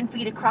move 10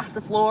 feet across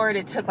the floor, and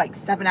it took like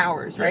 7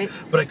 hours, right?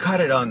 Yeah, but I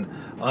caught it on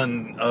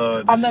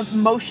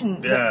the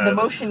motion, the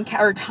motion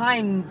or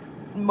time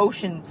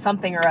motion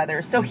something or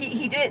other. So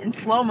he did it in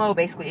slow-mo,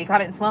 basically. He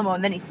caught it in slow-mo,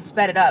 and then he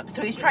sped it up.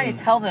 So he's trying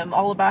to tell them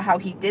all about how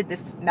he did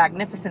this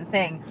magnificent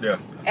thing. Yeah.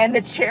 And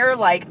the chair,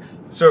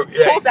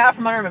 pulls out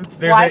from under him and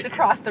flies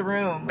across the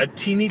room. A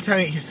teeny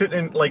tiny, he's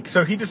sitting in,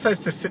 so he decides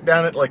to sit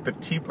down at, the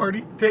tea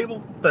party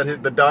table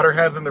that the daughter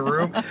has in the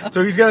room.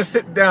 So he's going to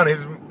sit down.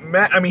 His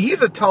I mean,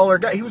 he's a taller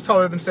guy. He was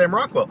taller than Sam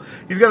Rockwell.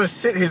 He's gonna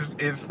sit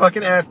his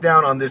fucking ass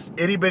down on this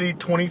itty bitty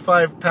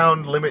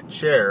 25-pound limit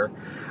chair,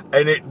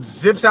 and it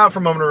zips out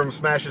from under him,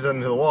 smashes it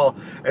into the wall,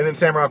 and then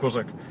Sam Rockwell's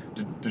like,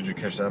 "Did you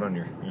catch that on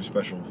your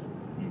special?"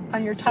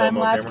 On your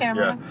time-lapse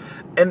camera?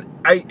 Yeah. And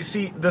I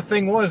see, the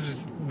thing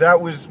was that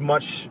was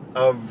much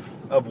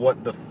of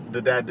what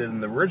the dad did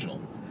in the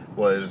original.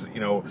 Was, He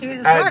was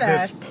a at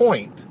smart-ass. this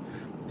point,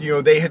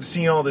 they had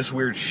seen all this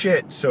weird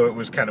shit, so it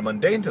was kind of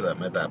mundane to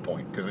them at that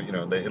point, because,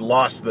 they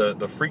lost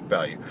the freak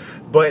value.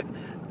 But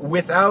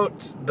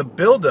without the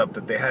build-up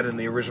that they had in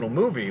the original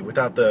movie,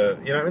 without the,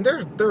 I mean,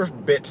 there's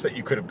bits that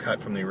you could have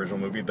cut from the original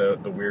movie, the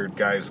weird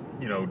guys,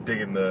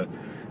 digging the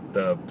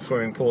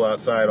swimming pool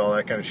outside, all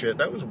that kind of shit.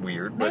 That was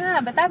weird. But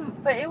yeah,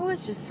 but it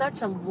was just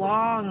such a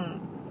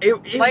long. It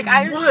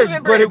I was, just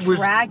remember but it it was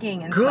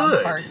dragging in good.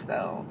 some parts,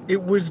 though.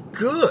 It was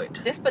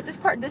good.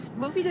 This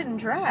movie didn't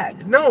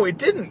drag. No, it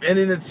didn't, and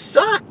it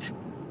sucked.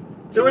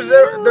 There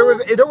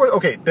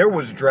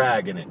was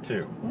drag in it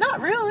too. Not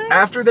really.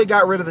 After they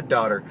got rid of the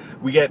daughter,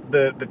 we get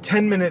the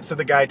 10 minutes of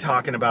the guy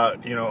talking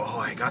about, oh,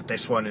 I got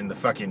this one in the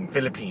fucking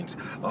Philippines.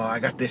 Oh, I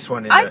got this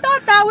one in I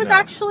thought that was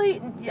actually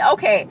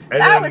okay.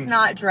 And that then, was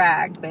not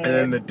drag, babe. And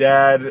then the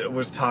dad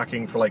was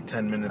talking for like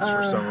 10 minutes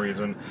for some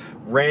reason.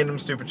 Random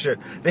stupid shit.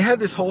 They had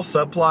this whole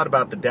subplot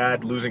about the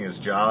dad losing his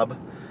job,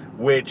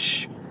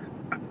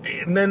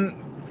 and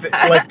then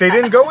they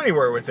didn't go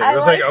anywhere with it. It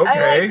was okay.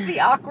 I liked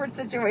the awkward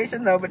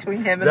situation though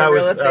between him and the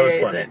real estate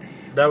agent. Funny.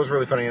 That was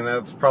really funny, and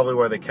that's probably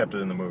why they kept it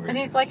in the movie. And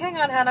he's like, "Hang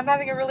on, hon, I'm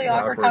having a really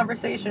awkward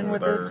conversation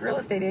with this real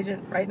estate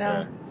agent right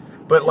now." Yeah.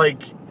 But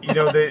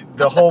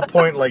the whole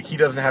point, he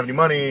doesn't have any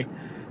money,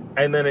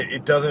 and then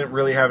it doesn't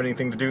really have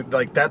anything to do.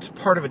 That's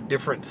part of a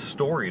different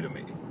story to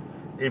me.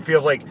 It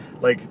feels like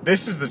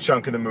this is the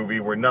chunk of the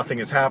movie where nothing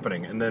is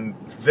happening, and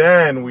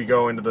then we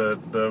go into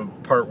the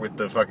part with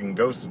the fucking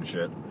ghosts and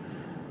shit.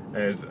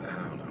 And I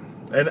don't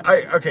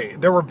know.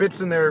 And there were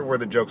bits in there where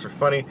the jokes were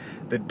funny.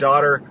 The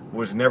daughter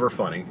was never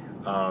funny.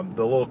 The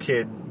little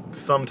kid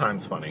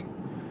sometimes funny.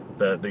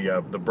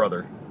 The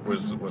brother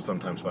was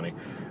sometimes funny.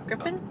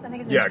 Griffin, I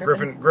think his name is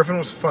Griffin. Griffin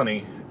was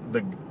funny.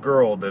 The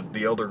girl,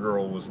 the elder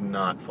girl, was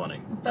not funny.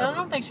 But I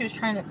don't think she was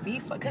trying to be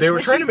funny. They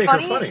were trying to make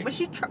her funny. Was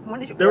she?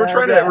 They were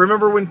trying to.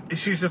 Remember when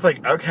she's just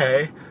like,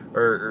 okay,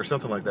 or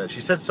something like that. She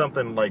said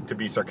something to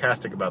be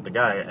sarcastic about the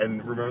guy.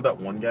 And remember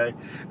that one guy?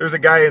 There was a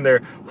guy in there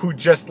who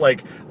just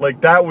like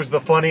that was the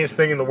funniest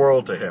thing in the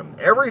world to him.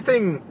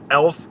 Everything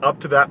else up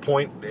to that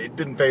point, it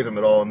didn't faze him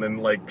at all. And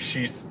then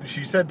she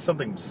said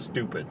something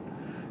stupid.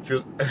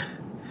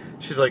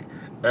 She's like,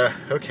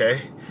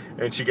 okay,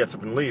 and she gets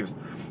up and leaves.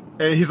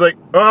 And he's like,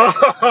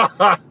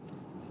 oh,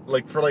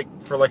 for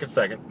a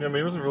second. I mean,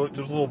 it was just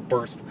a little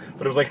burst,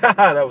 but it was like,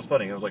 haha, that was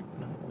funny. I was like,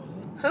 no, it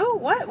wasn't. Who?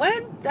 What?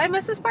 When? Did I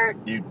miss this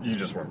part? You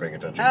just weren't paying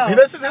attention. Oh. See,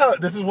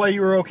 this is why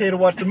you were okay to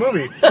watch the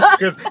movie,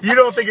 because you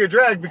don't think you're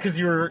dragged because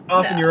you were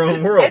off in your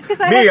own world. It's 'cause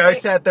I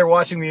sat there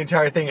watching the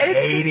entire thing,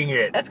 hating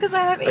it. That's because I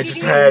have ADD. I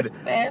just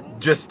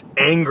had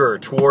anger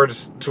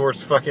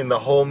towards fucking the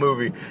whole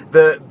movie.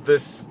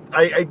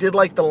 I did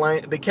like the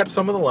line. They kept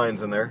some of the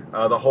lines in there.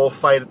 The whole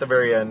fight at the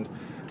very end.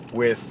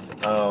 With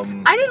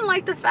I didn't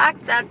like the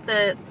fact that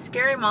the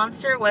scary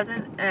monster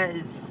wasn't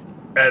as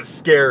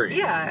scary.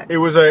 Yeah. It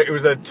was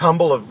a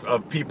tumble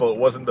of people. It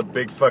wasn't the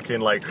big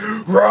fucking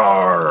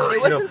roar.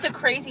 It wasn't the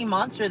crazy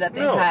monster that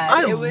they had.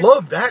 I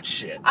love that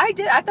shit. I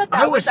did. I thought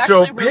that was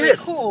so actually really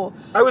pissed. cool.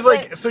 I was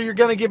like, so you're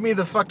gonna give me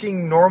the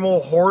fucking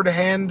normal horde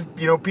hand,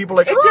 people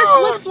It just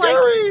looks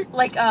scary.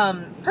 like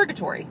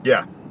purgatory.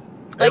 Yeah.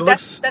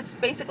 That's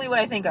basically what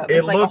I think of.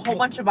 It's a whole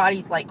bunch of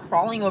bodies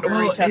crawling over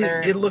each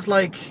other. It looked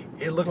like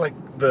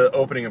the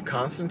opening of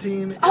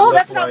Constantine. That's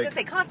what I was gonna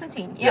say.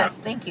 Constantine. Yes,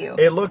 thank you.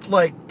 It looked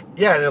like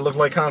and it looked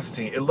like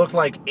Constantine. It looked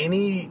like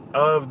any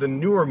of the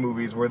newer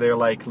movies where they're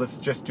like, let's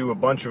just do a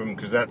bunch of them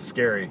because that's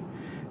scary.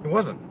 It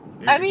wasn't.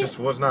 It just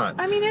was not.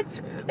 I mean,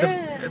 it's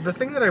the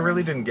thing that I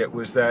really didn't get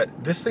was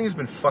that this thing has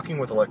been fucking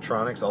with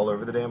electronics all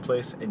over the damn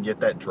place, and yet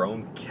that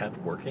drone kept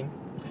working.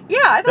 Yeah,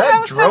 I thought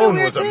that was drone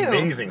weird was too.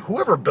 amazing.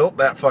 Whoever built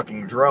that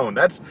fucking drone,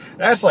 that's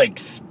like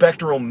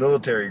spectral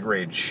military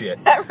grade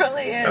shit. That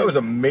really is. That was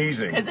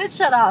amazing. Because it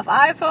shut off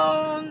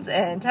iPhones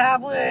and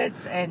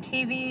tablets and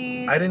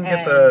TVs. I didn't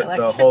get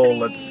the whole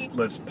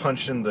let's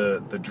punch in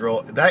the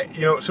drill. That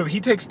so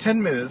he takes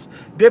 10 minutes,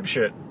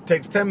 dipshit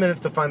takes 10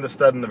 minutes to find the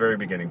stud in the very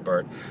beginning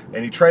part,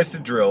 and he tries to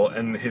drill,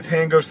 and his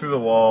hand goes through the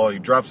wall. He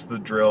drops the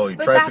drill. He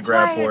tries to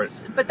grab for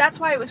it. But that's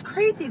why it was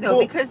crazy though,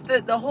 because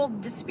the whole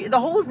the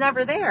hole was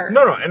never there.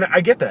 No, and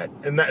I get that,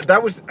 and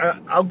that was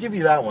I'll give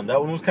you that one. That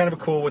one was kind of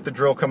cool with the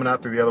drill coming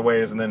out through the other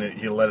ways, and then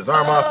he let his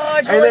arm off. I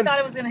really thought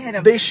it was gonna hit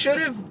him. They should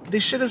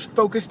have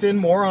focused in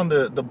more on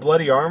the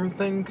bloody arm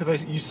thing,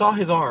 because you saw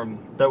his arm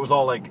that was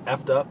all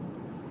effed up.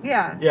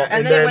 Yeah. Yeah.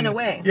 And then it went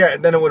away. Yeah,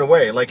 and then it went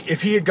away.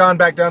 If he had gone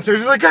back downstairs,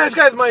 he's like,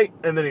 guys, Mike.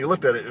 And then he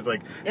looked at it. It was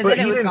like, and then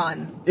it was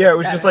gone. Yeah, it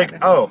was just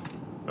like, oh,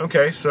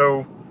 okay,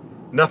 so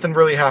nothing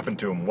really happened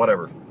to him.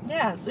 Whatever.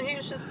 Yeah, so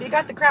he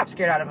got the crap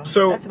scared out of him.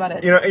 So that's about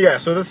it. You know, yeah.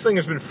 So this thing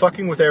has been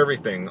fucking with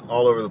everything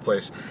all over the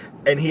place,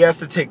 and he has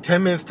to take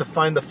 10 minutes to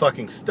find the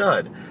fucking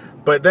stud.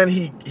 But then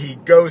he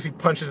goes, he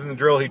punches in the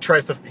drill. He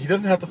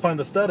doesn't have to find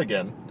the stud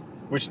again,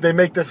 which they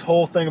make this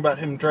whole thing about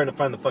him trying to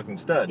find the fucking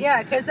stud.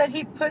 Yeah, because then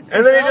he puts.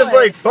 And then he just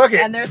like fuck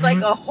it. And there's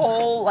like a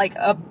hole, like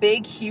a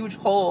big huge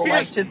hole,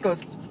 just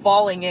goes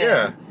falling in.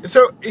 Yeah.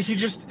 So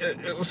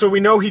so we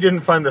know he didn't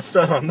find the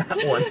stud on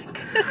that one.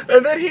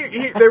 And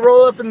then they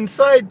roll up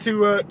inside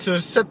to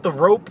set the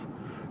rope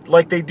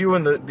like they do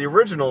in the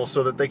original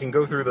so that they can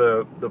go through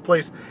the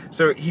place.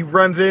 So he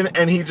runs in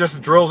and he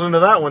just drills into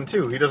that one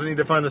too. He doesn't need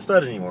to find the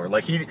stud anymore.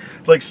 Like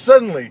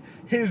suddenly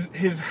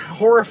his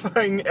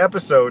horrifying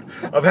episode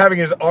of having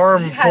his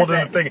arm pulled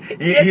in the thing.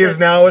 He is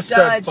now a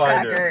stud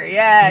finder. Tracker.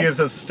 Yeah. He is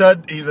a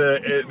stud.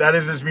 That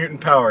is his mutant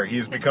power. He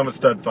has become a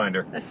stud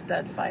finder. A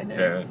stud finder.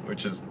 Yeah,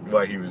 which is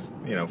why he was,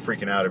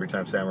 freaking out every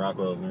time Sam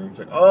Rockwell was in the room. He's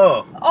like,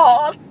 oh.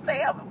 Oh,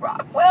 Sam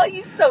Rockwell,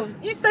 you such a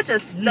stud. You such a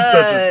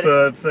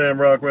stud,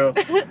 Sam Rockwell.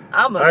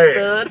 I'm a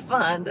stud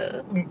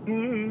finder.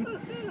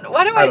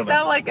 Why do I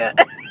sound like a...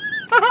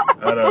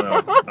 I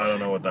don't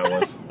know what that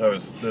was. That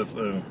was this.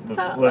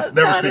 Let's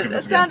never speak of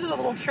this again. It sounded a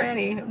little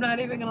tranny. I'm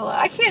not even gonna lie.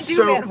 I can't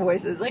do man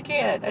voices. I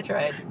can't. I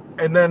tried.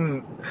 And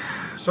then,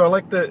 so I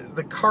like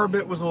the car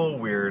bit was a little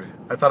weird.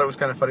 I thought it was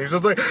kind of funny. He was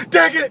just like,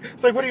 dang it!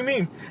 It's like, what do you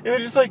mean? And they're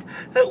just like,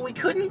 we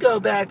couldn't go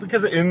back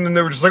because. And then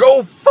they were just like,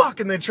 oh fuck!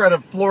 And they try to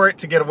floor it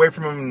to get away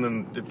from him, and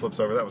then it flips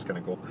over. That was kind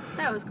of cool.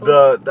 That was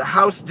cool. The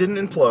house didn't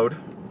implode,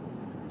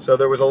 so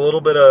there was a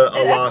little bit of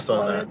a loss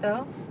on that.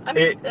 Though. I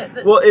mean,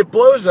 it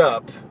blows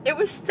up. It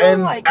was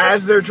still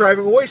as they're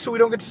driving away, so we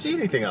don't get to see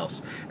anything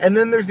else. And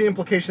then there's the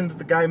implication that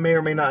the guy may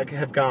or may not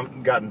have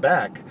gotten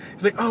back.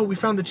 He's like, oh, we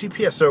found the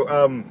GPS. So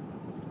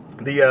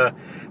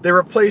they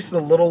replaced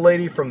the little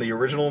lady from the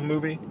original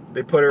movie.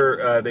 They put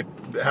her. They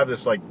have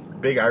this like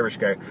big Irish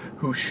guy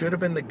who should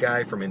have been the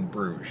guy from In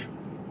Bruges.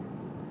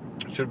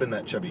 Should have been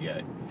that chubby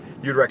guy.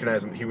 You'd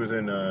recognize him. He was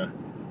in a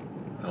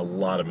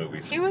lot of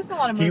movies. He was in a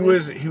lot of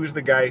movies. He was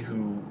the guy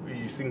who.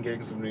 You seen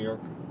Gangs of New York?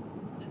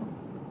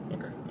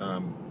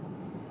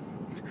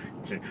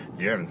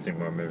 You haven't seen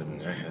more movies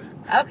than I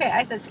have. Okay,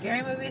 I said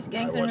scary movies.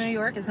 Gangs of New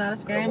York is not a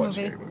scary movie.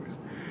 Scary movies.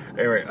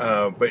 Anyway,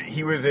 but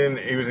he was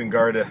in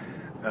Garda,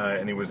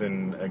 and he was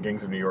in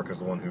Gangs of New York as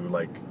the one who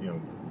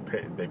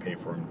they pay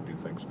for him to do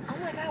things. Oh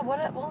my god, what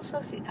else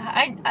was he?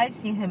 I've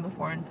seen him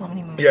before in so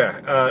many movies.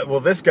 Yeah,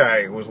 well, this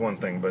guy was one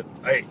thing, but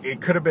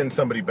it could have been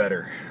somebody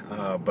better.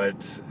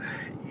 But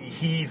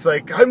he's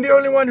like, I'm the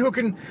only one who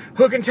can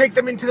take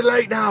them into the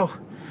light now.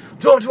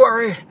 Don't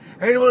worry,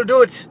 I will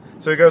do it.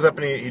 So he goes up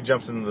and he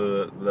jumps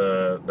into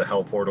the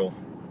hell portal,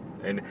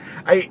 and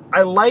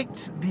I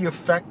liked the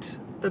effect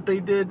that they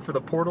did for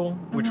the portal,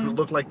 which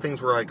looked like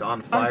things were like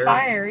on fire. On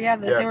fire, yeah,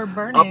 they were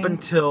burning. Up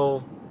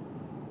until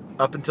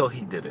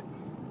he did it.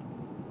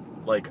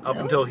 Like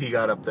until he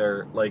got up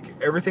there,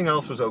 like everything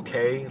else was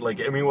okay.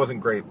 Like I mean, it wasn't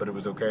great, but it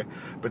was okay.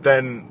 But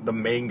then the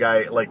main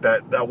guy, like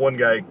that one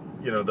guy.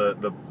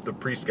 The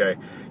priest guy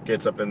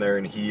gets up in there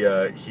and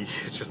he's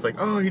just like,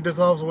 oh, he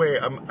dissolves away.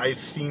 I've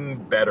seen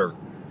better.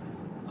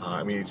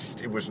 I mean,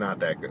 it was not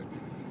that good.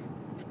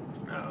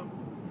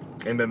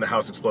 And then the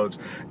house explodes,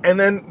 and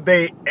then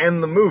they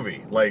end the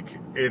movie. Like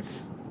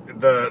it's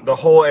the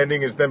whole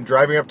ending is them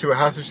driving up to a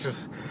house. It's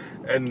just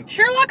and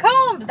Sherlock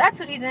Holmes. That's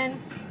what he's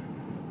in.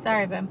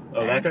 Sorry, Ben.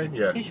 Oh, that guy?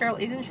 Yeah.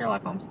 He's in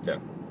Sherlock Holmes. Yeah.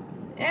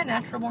 And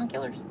Natural Born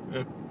Killers.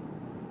 Yeah.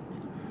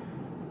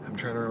 I'm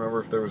trying to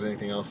remember if there was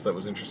anything else that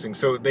was interesting.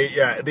 So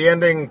the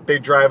ending, they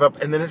drive up,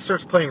 and then it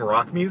starts playing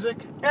rock music.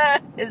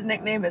 His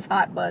nickname is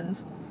Hot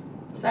Buns.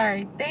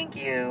 Sorry. Thank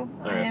you,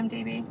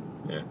 IMDb.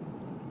 Yeah.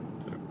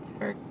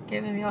 For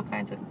giving me all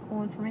kinds of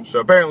cool information. So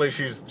apparently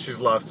she's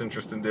lost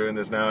interest in doing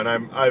this now, and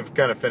I've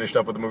kind of finished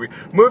up with the movie.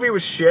 Movie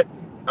was shit.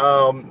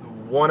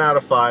 1 out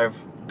of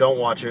 5. Don't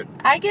watch it.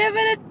 I give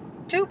it a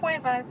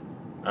 2.5.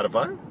 Out of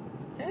 5?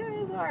 Yeah, it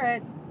was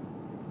alright.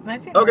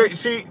 Okay,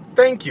 see,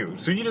 thank you.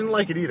 So you didn't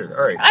like it either.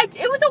 All right.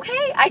 It was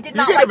okay. I did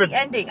not like the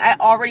ending. I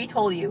already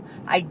told you.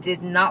 I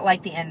did not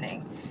like the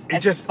ending.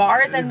 As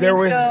far as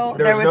endings go,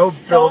 there was no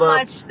so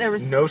much. There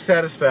was no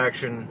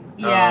satisfaction.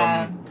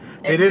 Yeah.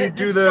 They didn't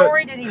do the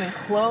story didn't even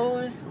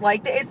close.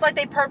 Like it's like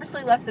they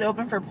purposely left it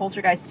open for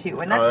Poltergeist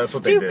 2, and that's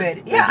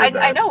stupid. Yeah,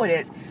 I know it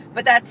is,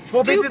 but that's stupid.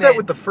 Well, they did that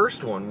with the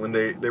first one when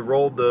they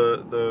rolled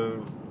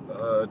the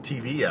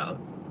TV out.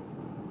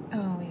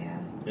 Oh yeah.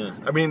 Yeah,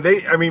 I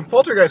mean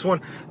Poltergeist 1,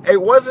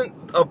 it wasn't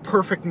a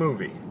perfect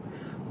movie,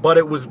 but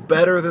it was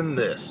better than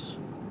this.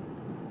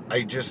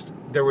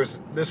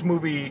 This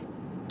movie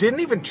didn't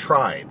even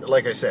try.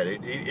 Like I said,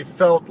 it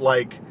felt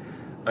like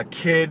a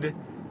kid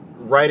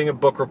writing a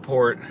book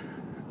report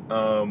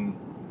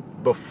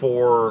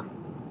before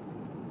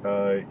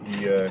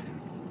the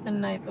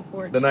night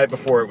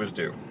before it was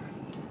due.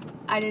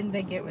 I didn't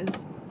think it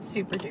was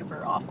super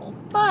duper awful,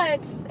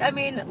 but I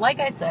mean,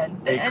 like I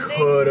said, the ending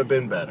could have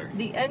been better.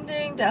 The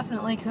ending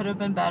definitely could have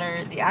been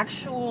better. The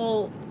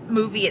actual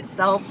movie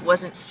itself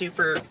wasn't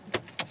super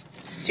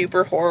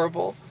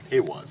horrible.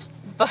 It was,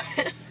 but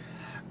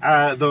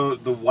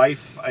The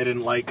wife, I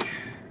didn't like.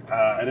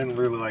 I didn't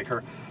really like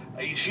her.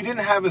 She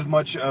didn't have as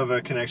much of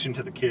a connection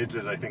to the kids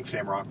as I think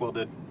Sam Rockwell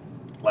did.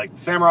 Like,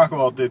 Sam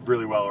Rockwell did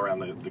really well around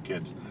the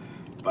kids.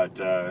 But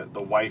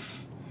the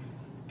wife,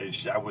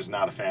 I was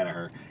not a fan of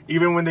her.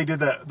 Even when they did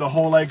the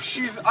whole, like,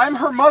 I'm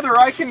her mother,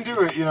 I can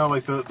do it. You know,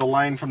 like the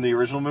line from the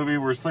original movie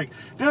where it's like,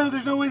 no,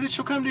 there's no way that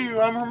she'll come to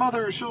you. I'm her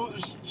mother.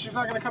 She's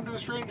not going to come to a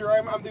stranger.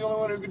 I'm the only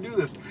one who can do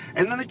this.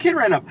 And then the kid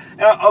ran up.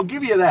 And I'll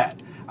give you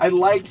that. I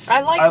liked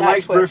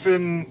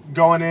Griffin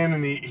going in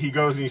and he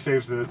goes and he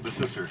saves the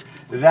sister.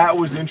 That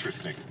was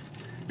interesting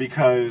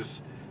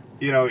because,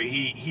 you know,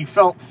 he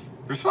felt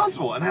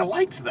responsible, and I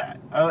liked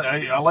that.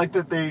 I liked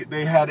that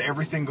they had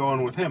everything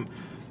going with him.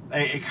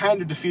 It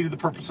kind of defeated the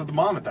purpose of the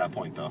mom at that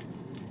point, though.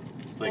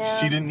 Like,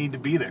 she didn't need to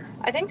be there.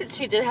 I think that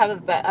she did have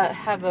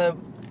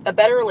a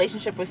better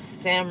relationship with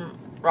Sam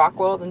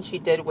Rockwell than she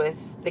did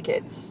with the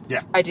kids.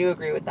 Yeah, I do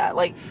agree with that.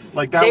 Like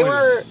that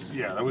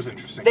that was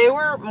interesting. They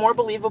were more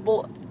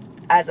believable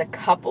as a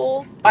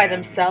couple by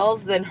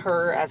themselves than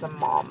her as a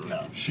mom.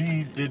 No,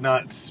 she did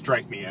not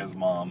strike me as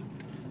mom.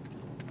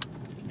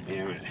 I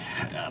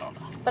don't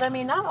know. But I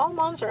mean, not all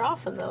moms are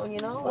awesome, though. You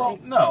know. Well,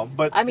 like, no,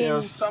 but I mean, you know,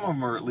 some of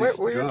them are at least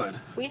good.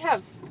 We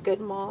have good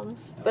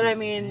moms, but I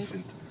mean,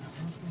 decent.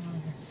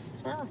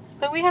 yeah,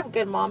 but we have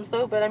good moms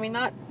though. But I mean,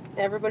 not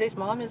everybody's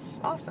mom is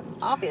awesome.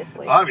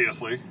 Obviously.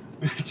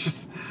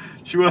 Just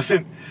she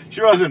wasn't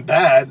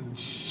bad.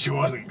 She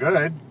wasn't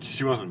good.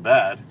 She wasn't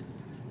bad.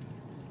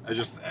 I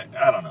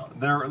don't know.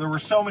 There were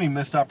so many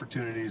missed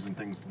opportunities and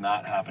things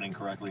not happening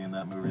correctly in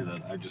that movie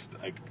that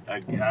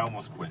I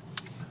almost quit.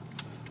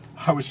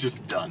 I was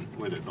just done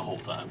with it the whole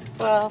time.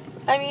 Well,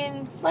 I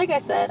mean, like I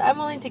said, I'm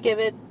willing to give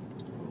it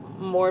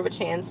more of a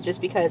chance just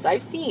because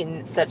I've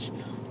seen such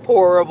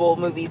horrible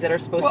movies that are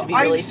supposed to be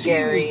really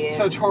scary. I've seen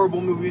such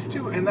horrible movies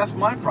too, and that's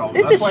my problem.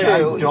 This is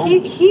true.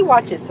 He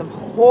watches some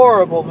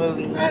horrible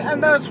movies,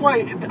 and that's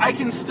why I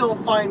can still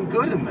find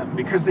good in them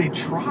because they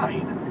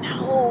tried.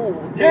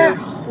 No, they're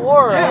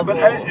horrible. Yeah, but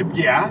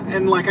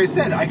and like I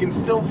said, I can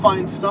still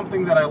find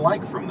something that I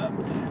like from them.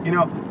 You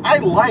know, I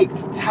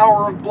liked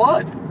Tower of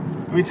Blood.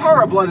 I mean,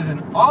 Tower of Blood is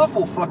an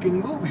awful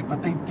fucking movie,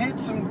 but they did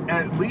some.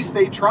 At least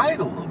they tried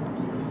a little.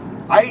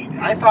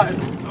 I thought,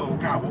 oh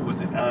god, what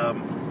was it?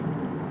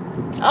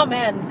 Oh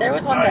man, there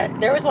was one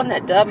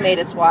that Dub made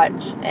us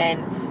watch,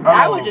 and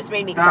that one just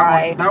made me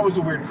cry. That was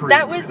a weird career.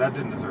 That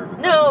didn't deserve it.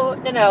 No.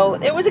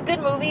 It was a good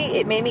movie.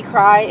 It made me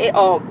cry.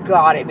 Oh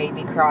god, it made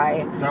me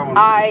cry. That one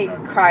I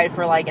cried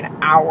for like an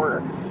hour,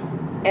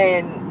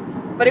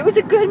 but it was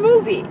a good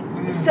movie.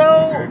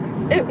 So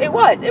it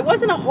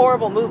wasn't a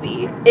horrible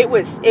movie. It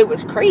was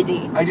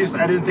crazy. I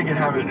didn't think it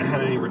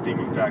had any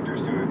redeeming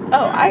factors to it.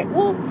 Oh,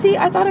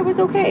 I thought it was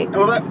okay.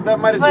 Well, that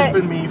might have just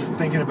been me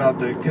thinking about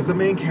because the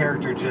main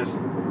character just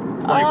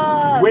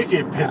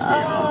wicked pissed me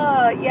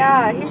off.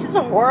 Yeah, he's just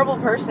a horrible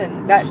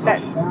person. A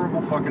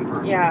horrible fucking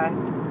person.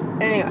 Yeah.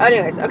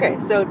 Anyways, okay.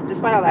 So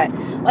despite all that,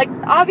 like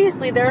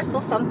obviously there are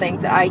still some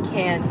things that I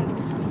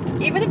can,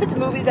 even if it's a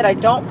movie that I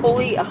don't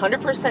fully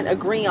 100%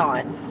 agree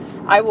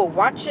on, I will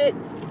watch it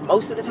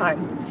most of the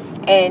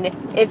time. And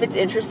if it's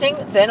interesting,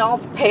 then I'll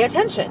pay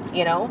attention,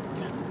 you know?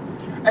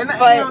 And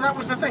that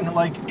was the thing.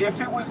 Like,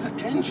 if it was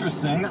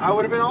interesting, I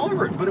would have been all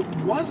over it. But it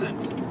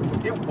wasn't.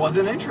 It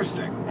wasn't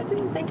interesting. I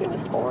didn't think it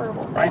was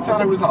horrible, though. I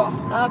thought it was awful.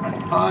 Okay. I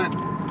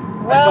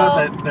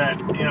thought that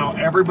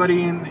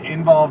everybody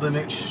involved in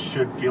it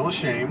should feel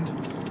ashamed.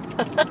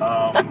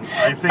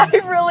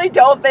 I really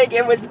don't think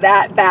it was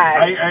that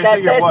bad. I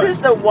think this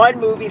is the one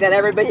movie that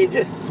everybody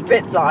just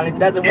spits on and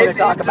doesn't want to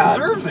talk about. It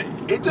deserves it.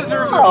 It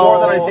deserves it more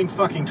than I think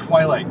fucking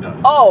Twilight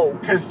does. Oh.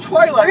 Because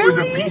Twilight was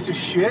a piece of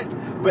shit,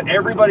 but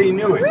everybody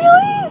knew it.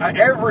 Really?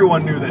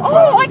 Everyone knew that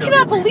Twilight was I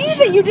cannot believe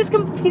that you just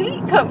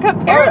compared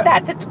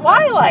that to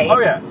Twilight. Oh,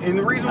 yeah. And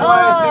the reason why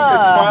I think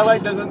that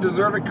Twilight doesn't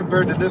deserve it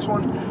compared to this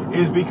one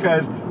is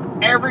because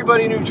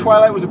everybody knew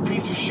Twilight was a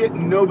piece of shit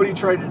and nobody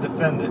tried to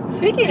defend it.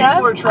 People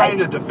are trying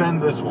to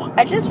defend this one.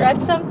 I just read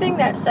something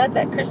that said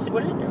that I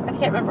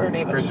can't remember her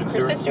name.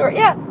 Kristen Stewart.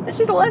 Yeah, that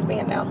she's a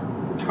lesbian now.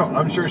 Oh,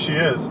 I'm sure she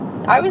is.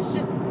 I was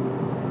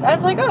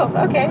like, oh,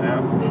 okay.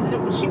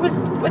 Yeah. She was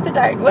with the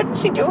director. Wasn't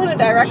she doing a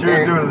director? She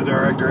was doing the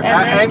director.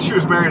 And she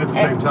was married at the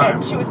same time.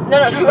 And she was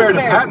married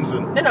to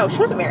Pattinson. No, she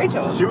wasn't married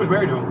to him. She was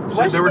married to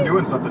him. They were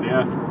doing something,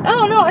 yeah.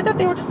 Oh, no, I thought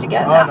they were just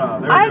together. Oh, no.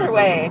 They were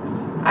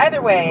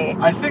Either way.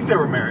 I think they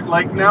were married.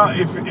 Like, now,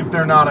 if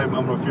they're not, I'm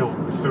going to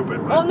feel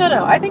stupid. Well,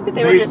 no. I think that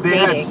they were just dating.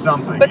 They had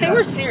something. But they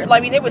were serious. I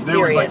mean, it was serious.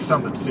 There was, like,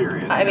 something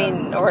serious. I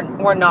mean,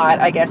 or not,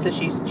 I guess, if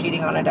she's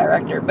cheating on a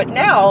director. But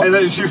now... And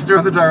then she was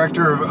doing the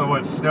director of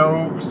what,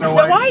 Snow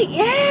White?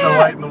 Yeah. Snow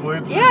White in the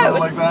Woods? Yeah, it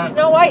was like that.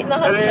 Snow White and the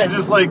Huntsman. And it's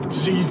just like,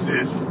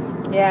 Jesus.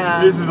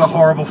 Yeah. This is a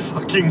horrible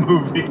fucking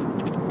movie.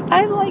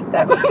 I like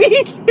that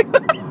movie,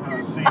 too.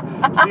 See,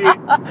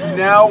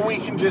 now we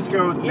can just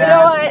go,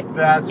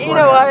 that's you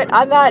know what?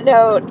 On that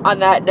note,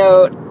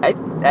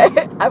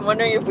 I'm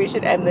wondering if we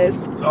should end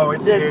this. Oh,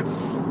 it's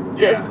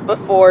Just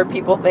before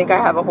people think I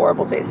have a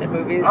horrible taste in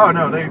movies. Oh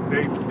no, they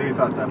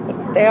thought that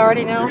before. They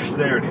already know.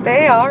 They already know.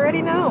 They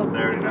already know. They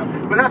already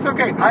know. But that's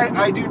okay.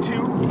 I do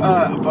too.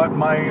 But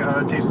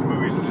my taste in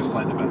movies is just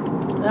slightly better.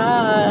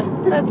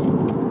 That's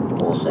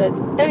bullshit.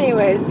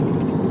 Anyways,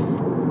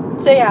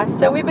 so yeah,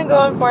 so we've been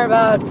going for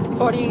about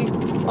 40,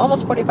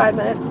 almost 45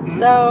 minutes. Mm-hmm.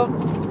 So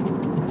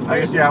I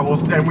guess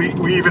well, and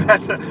we even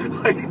had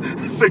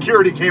to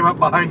security came up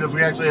behind us.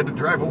 We actually had to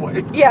drive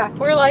away. yeah,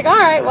 we're like, all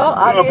right, well,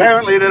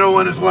 Apparently they don't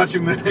want us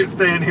watching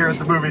staying here at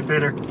the movie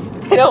theater.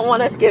 they don't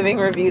want us giving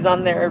reviews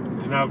on their.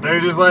 No, they're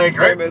just like,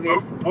 Their right,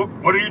 movies.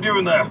 what are you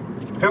doing there?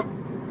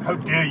 How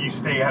dare you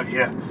stay out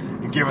here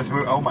and give us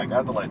movie? Oh my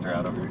God, the lights are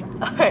out over here.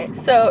 All right,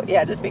 so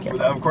yeah, just be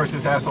careful. Of course,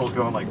 this asshole's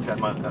going like 10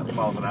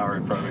 miles an hour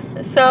in front of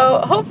me.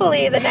 So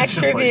hopefully the next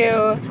Just review,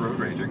 like, it's road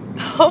raging.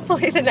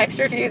 hopefully the next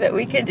review that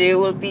we can do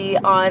will be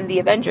on the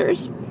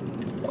Avengers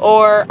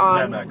or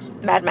on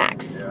Mad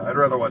Max. Yeah, I'd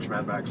rather watch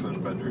Mad Max than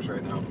Avengers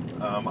right now.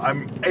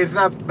 It's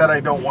not that I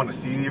don't want to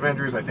see the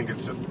Avengers. I think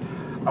it's just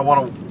I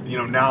want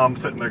to. Now I'm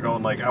sitting there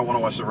going like I want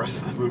to watch the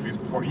rest of the movies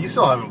before. You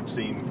still haven't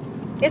seen?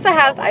 Yes, I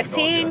have. I've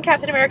seen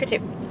Captain America 2.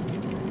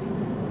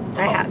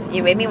 I have.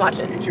 You made me watch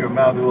it. Ain't you a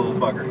mouthy little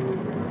fucker?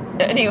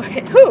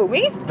 Anyway, who?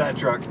 Me? That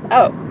truck.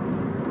 Oh.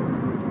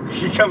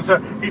 He comes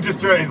up.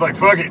 He's like,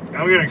 fuck it.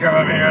 I'm gonna come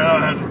up here. I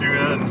don't have to do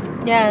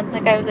nothing. Yeah,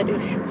 that guy was a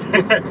douche.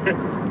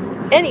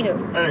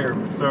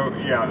 Anywho. So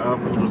yeah,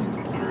 we'll just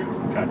consider it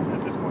cutting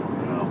at this point.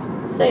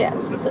 So yeah,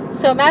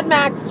 so Mad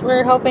Max,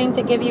 we're hoping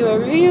to give you a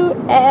review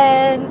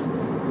and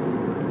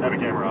have a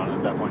camera on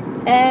at that point.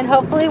 And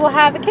hopefully we'll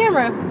have a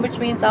camera, which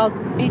means I'll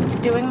be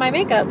doing my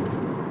makeup.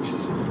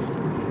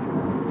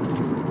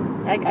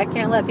 I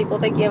can't let people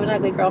think you have an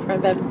ugly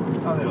girlfriend, babe.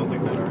 Oh, they don't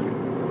think that already.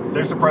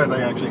 They're surprised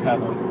I actually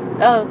have one.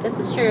 Oh, this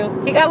is true.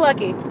 He got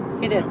lucky.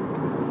 He did.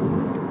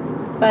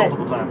 But,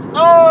 multiple times.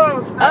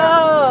 Oh, snap.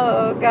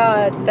 Oh,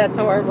 God. That's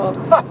horrible.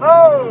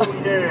 Oh,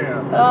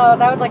 yeah. Oh,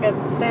 that was like a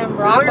Sam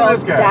Rockwell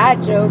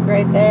dad joke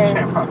right there.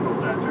 Sam Rockwell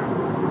dad joke.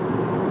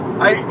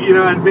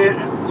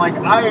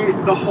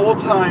 The whole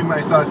time I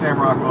saw Sam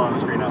Rockwell on the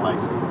screen, I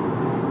liked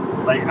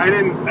him. Like,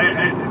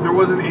 there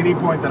wasn't any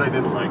point that I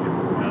didn't like him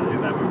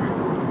in that movie.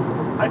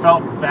 I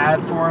felt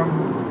bad for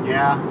him,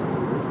 yeah.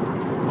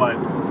 But,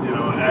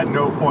 at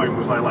no point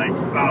was I like,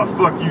 oh,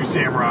 fuck you,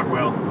 Sam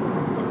Rockwell.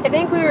 I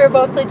think we were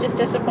mostly just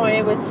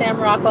disappointed with Sam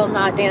Rockwell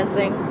not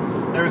dancing.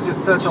 There was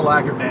just such a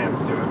lack of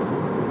dance to it.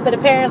 But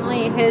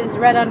apparently his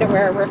red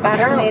underwear were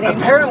fascinating.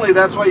 Apparently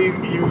that's why you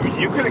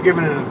could have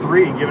given it a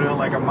 3, given it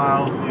like a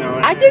mild,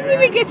 I didn't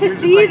even get to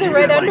see the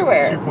red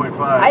underwear.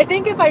 2.5. I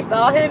think if I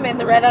saw him in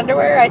the red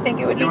underwear, I think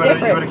it would be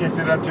different. You would have kicked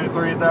it up to a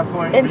 3 at that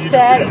point?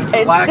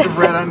 Instead, lack of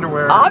red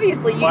underwear.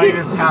 Obviously, you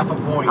minus didn't, half a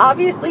point.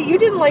 Obviously, you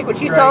didn't like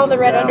what you saw in the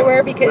red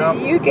underwear because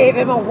you gave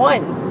him a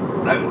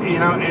 1.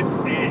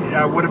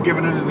 I would have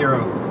given it a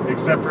 0,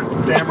 except for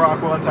Sam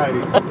Rockwell and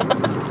tighties.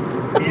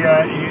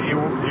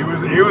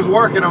 He was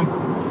working them.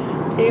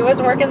 He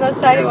was working those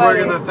tighties.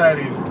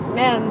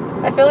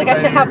 Man, I feel like I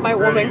should have my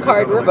woman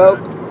card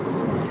revoked.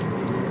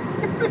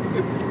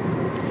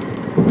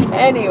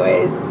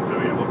 Anyways. So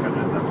yeah, we'll cut it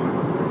at that point.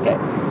 Okay.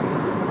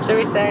 Should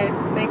we say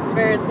thanks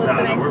for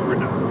listening? No, we're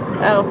done.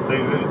 Oh.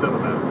 It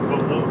doesn't matter.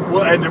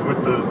 We'll end it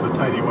with the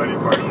tidy whitey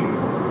part.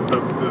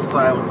 The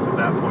silence at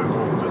that point.